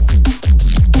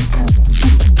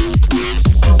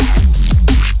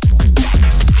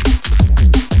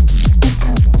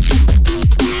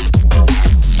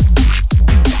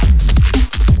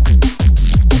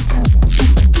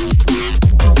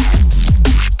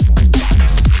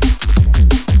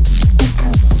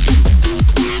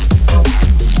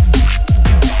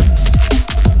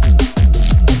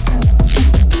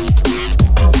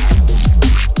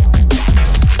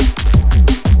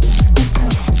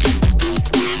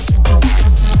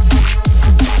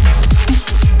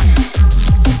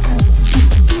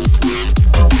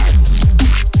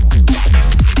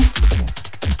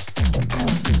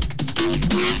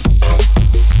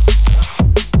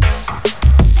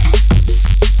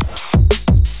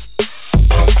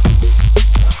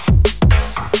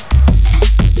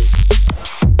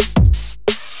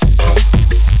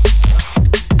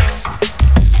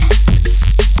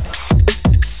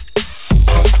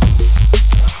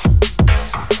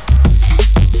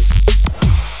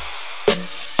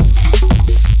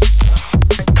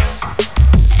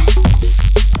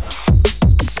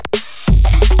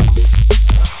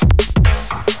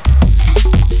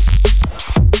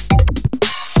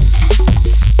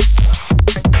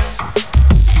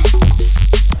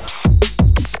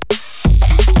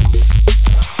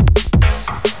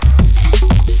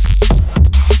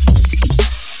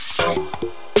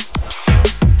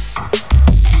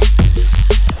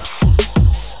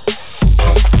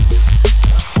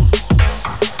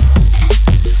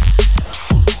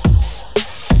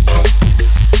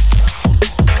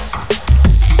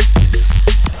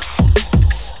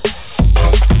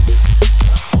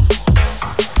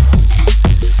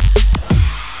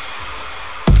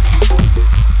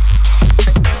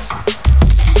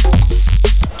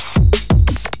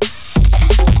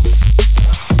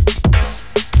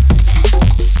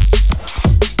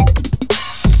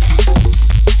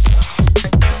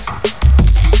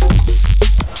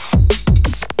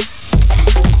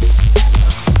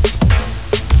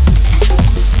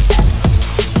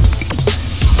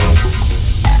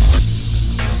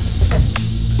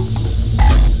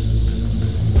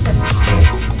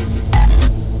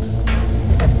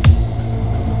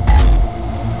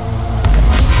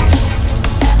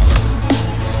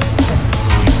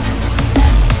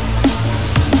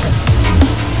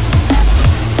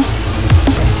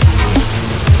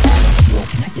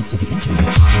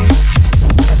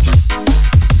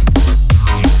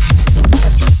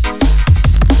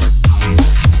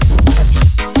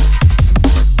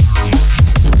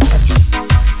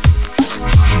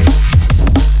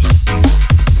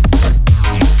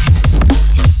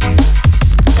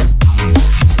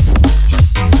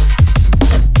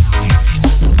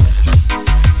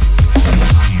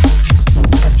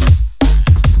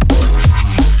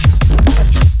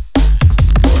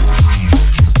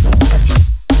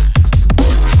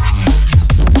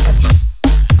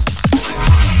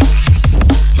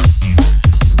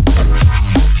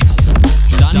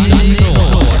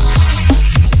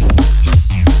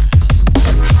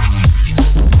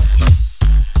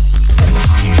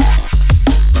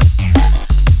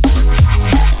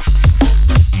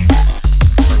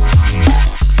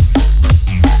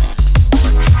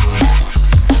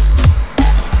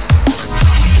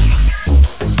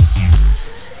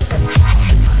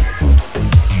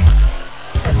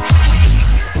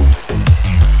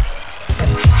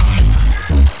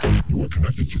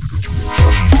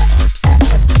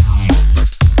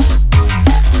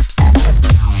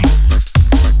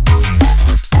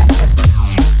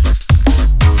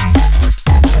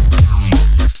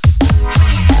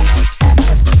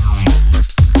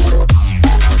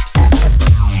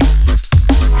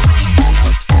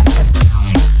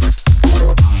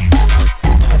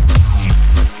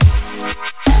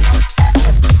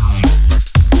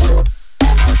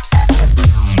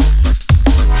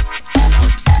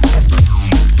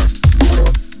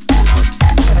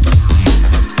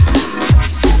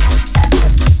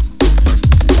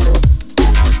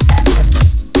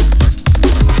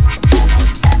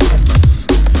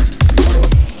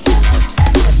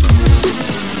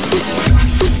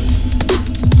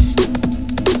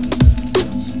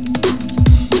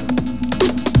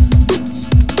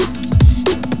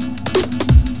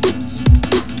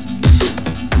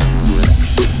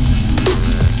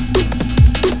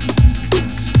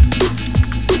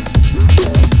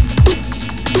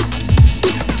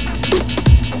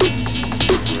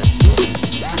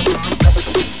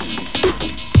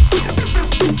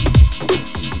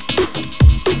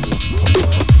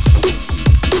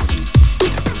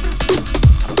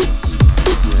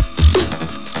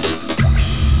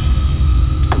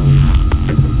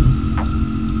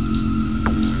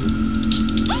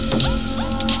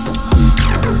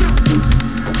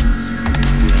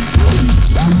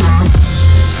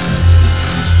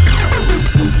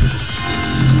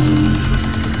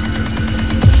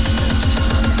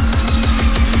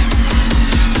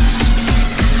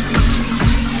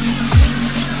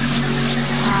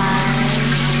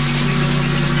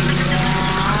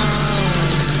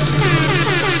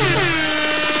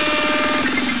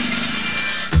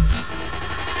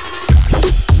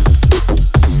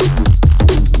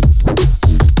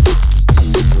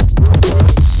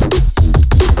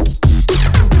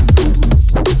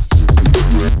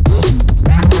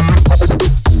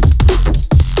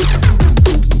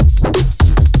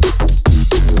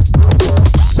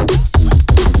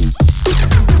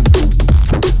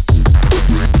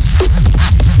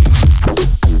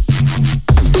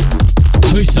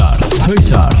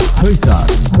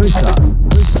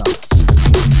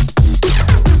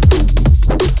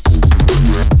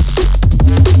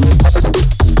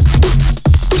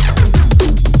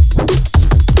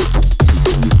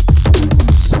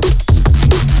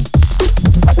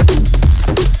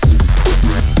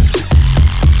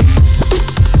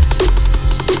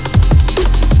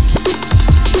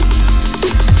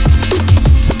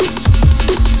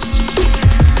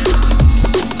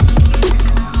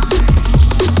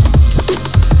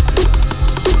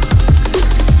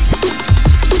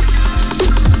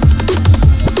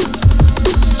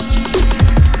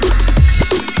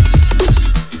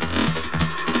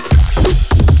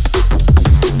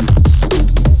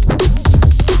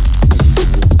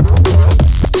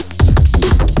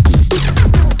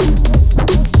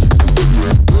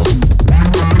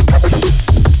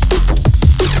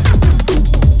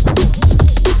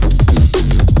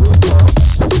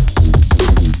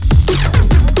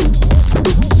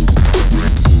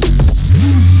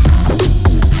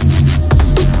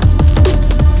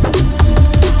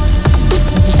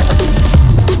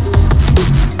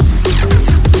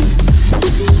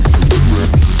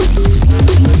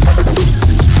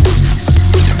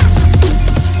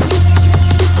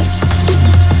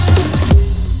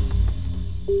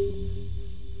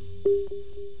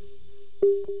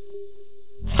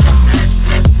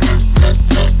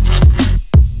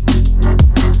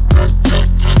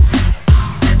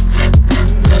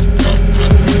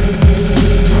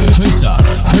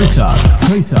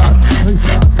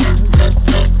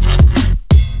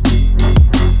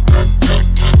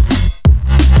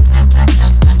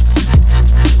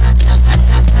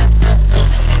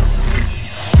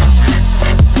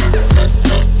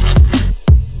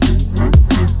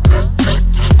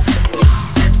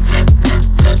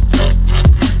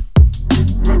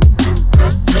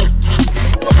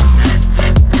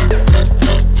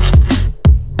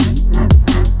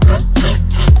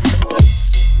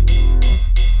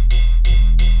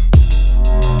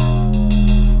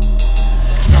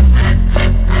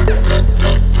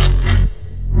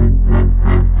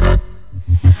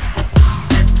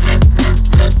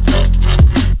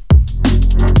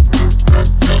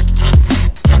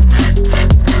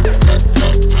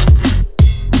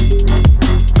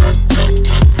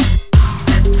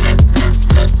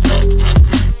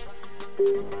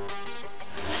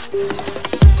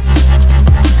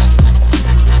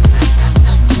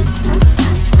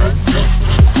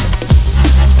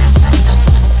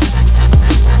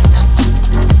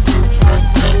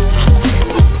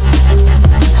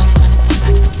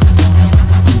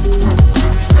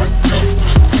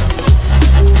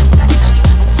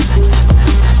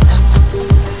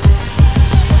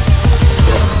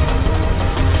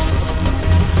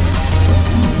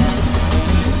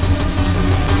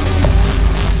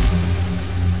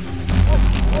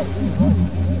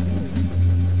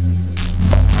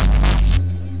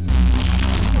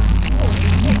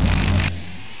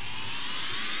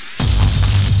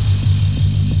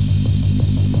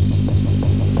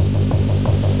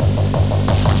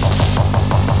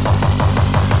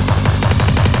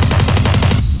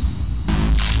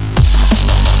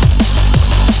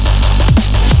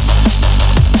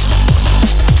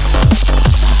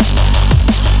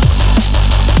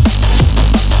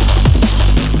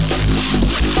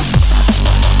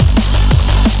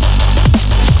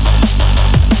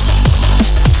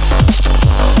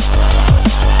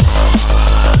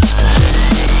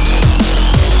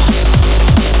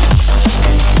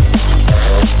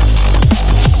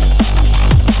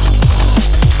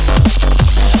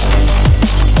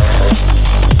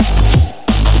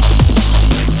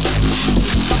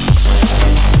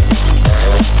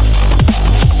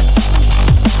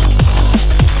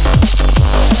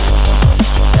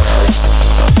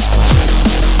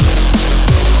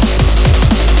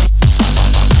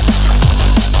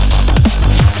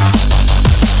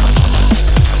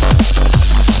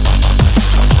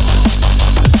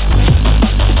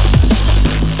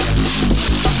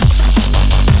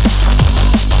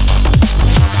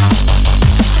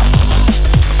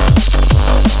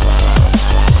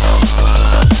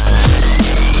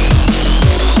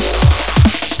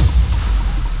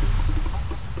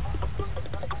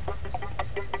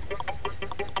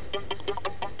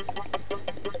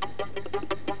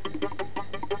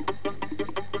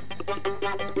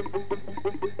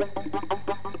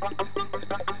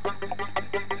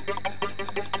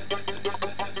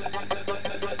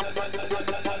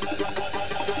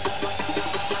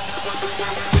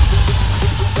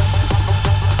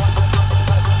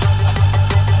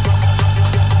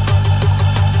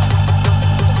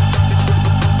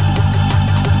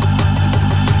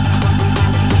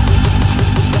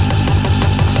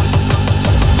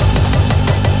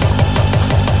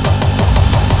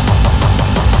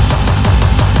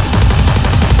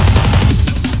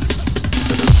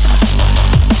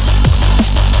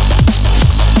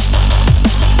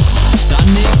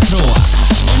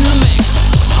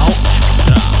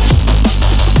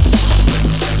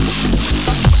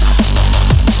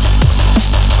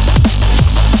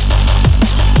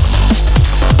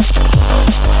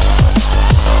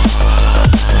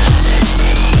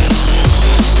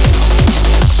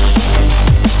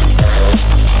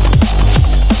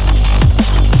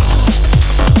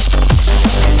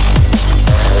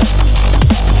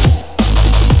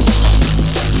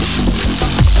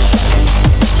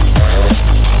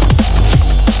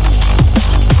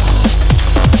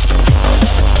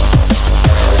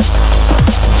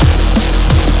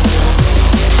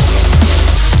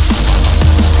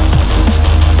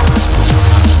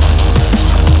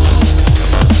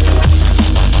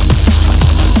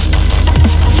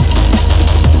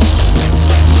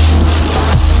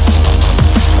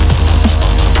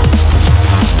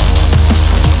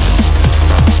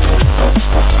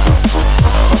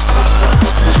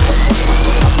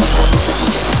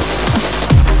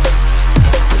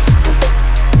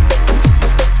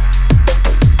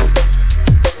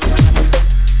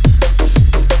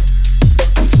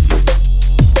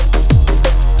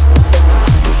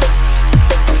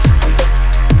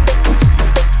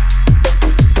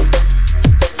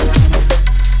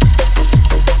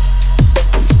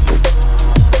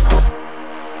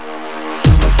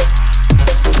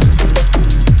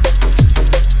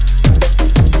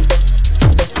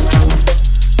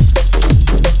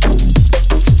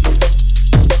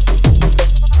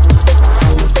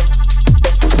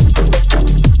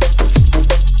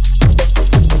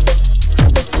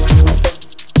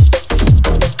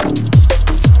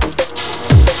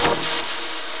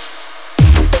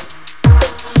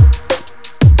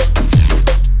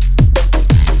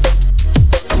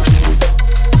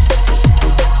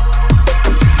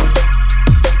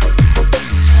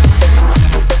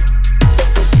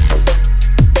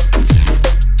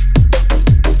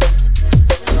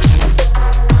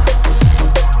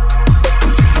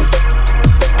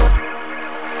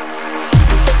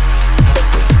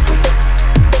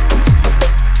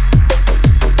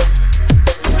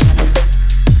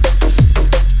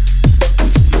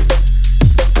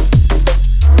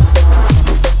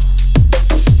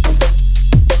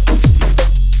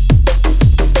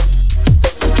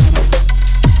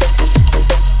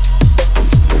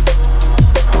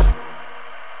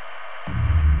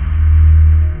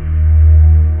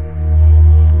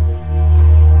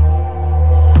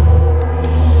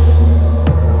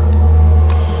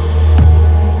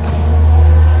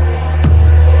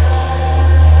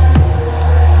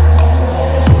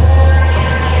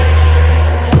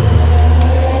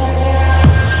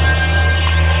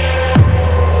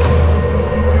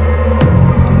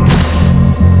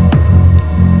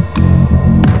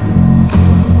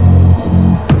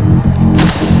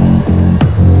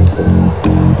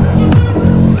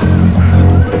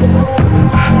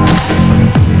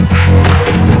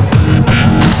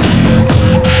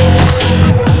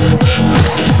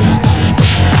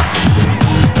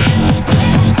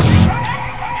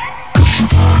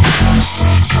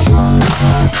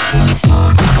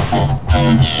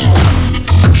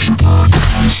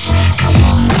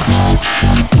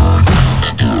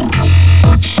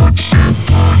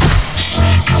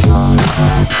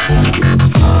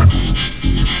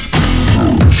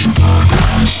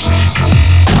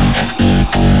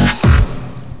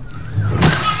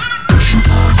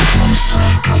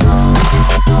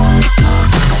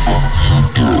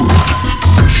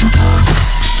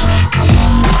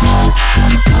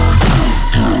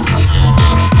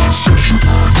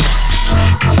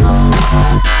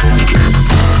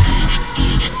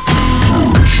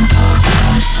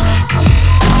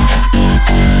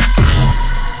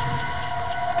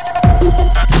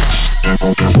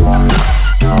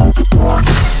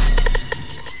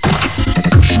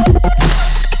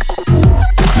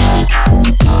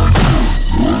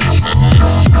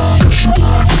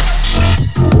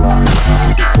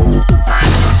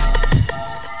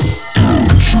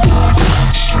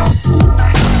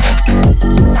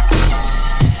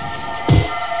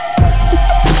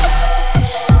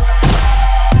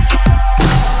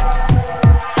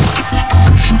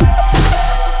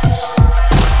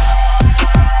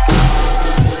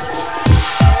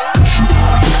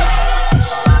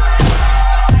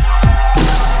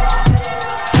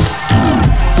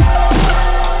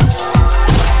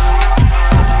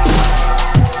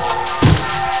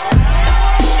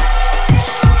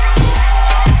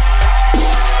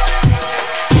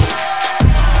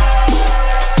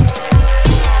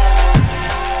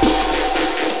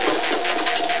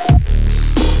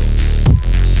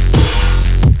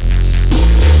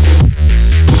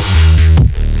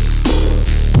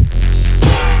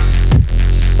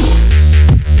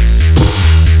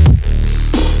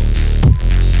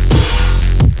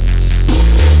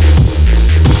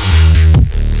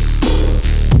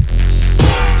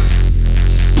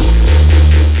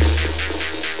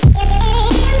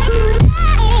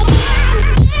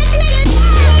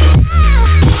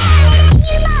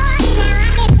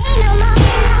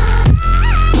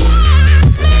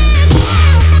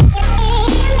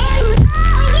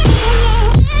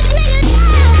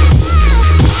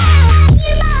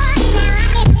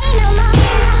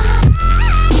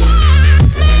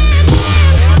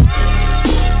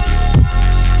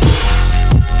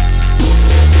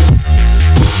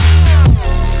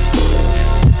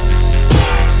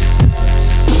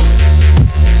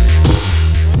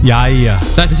 Jæja,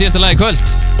 Þetta er síðasta lag í kvöld.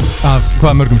 af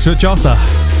hvað mörgum? 78?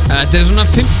 Þetta er svona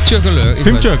 50 eitthvað lög í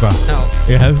kvöld. 50 eitthvað? Já.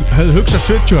 Ég hefði hugsað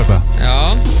 70 eitthvað. Já.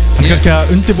 Hann er kannski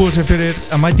að undirbúa sig fyrir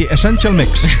að mæti Essential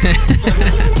Mix.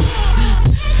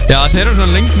 Já, þeir eru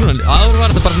svona lengt núna. Áður var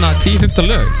þetta bara svona 10-15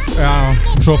 lög. Já,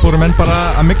 svo fóru menn bara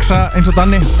að mixa eins og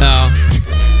Danni. Já.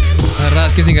 Það er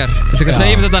ræðaskiptingar. Viltu eitthvað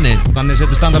segja um þetta, Danni? Danni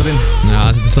setur standardinn. Já,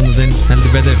 hann setur standardinn,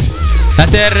 heldur betur.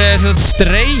 Þetta er sem sagt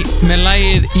Stray með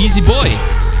lagið Easy Boy,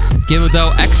 gefið út á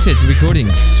Exit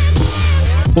Recordings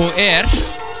og er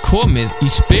komið í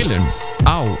spilun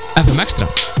á FM Extra.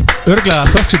 Örglega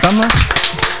þökks í Danna.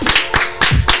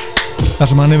 Þar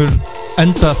sem hann hefur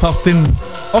endað þáttinn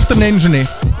oftar en einu sinni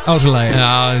á þessu lagi.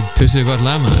 Já, tussið gott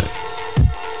lag, maður.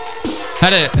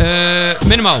 Herri,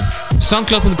 minnum á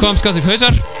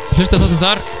soundcloud.com/hausar, hlusta þáttum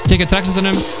þar, tjekka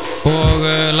tracklistanum og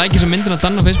like svo myndin á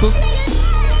Danna á Facebook.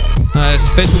 Það er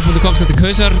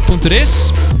facebook.com/hausar.is.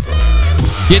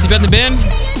 Ég heiti Bjarni Ben.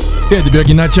 Ég heiti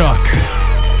Björki Nætjok.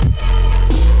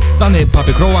 Danni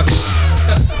Pappi Kroax.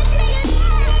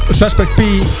 Suspect B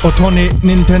og Tony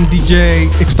Nintendo DJ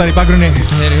ykkur starf í bakgrunni.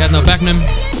 Þeir eru hérna á bekknum.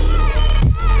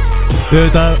 Við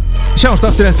auðvitað sjáumst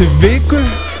aftur eftir viku.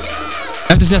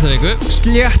 Eftir slétta viku.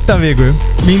 Slétta viku,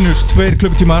 mínus 2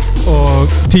 klukkutímar og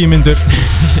 10 mínútur.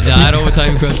 Já, það er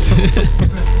overtime kvöld.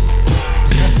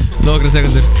 Nokkra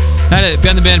sekundur. Herri,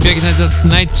 Bjarni Ben, Björki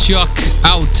Nætjok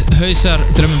out, Hausar,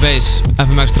 Drum & Bass,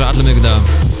 FM Extra alla miðvikudaga.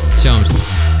 Sjáumst.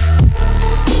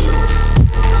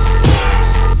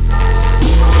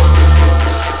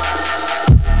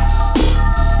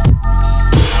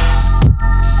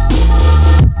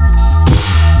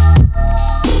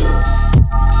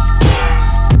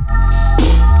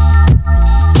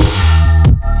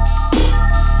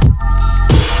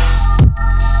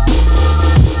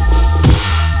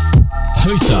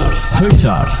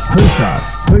 Hausar.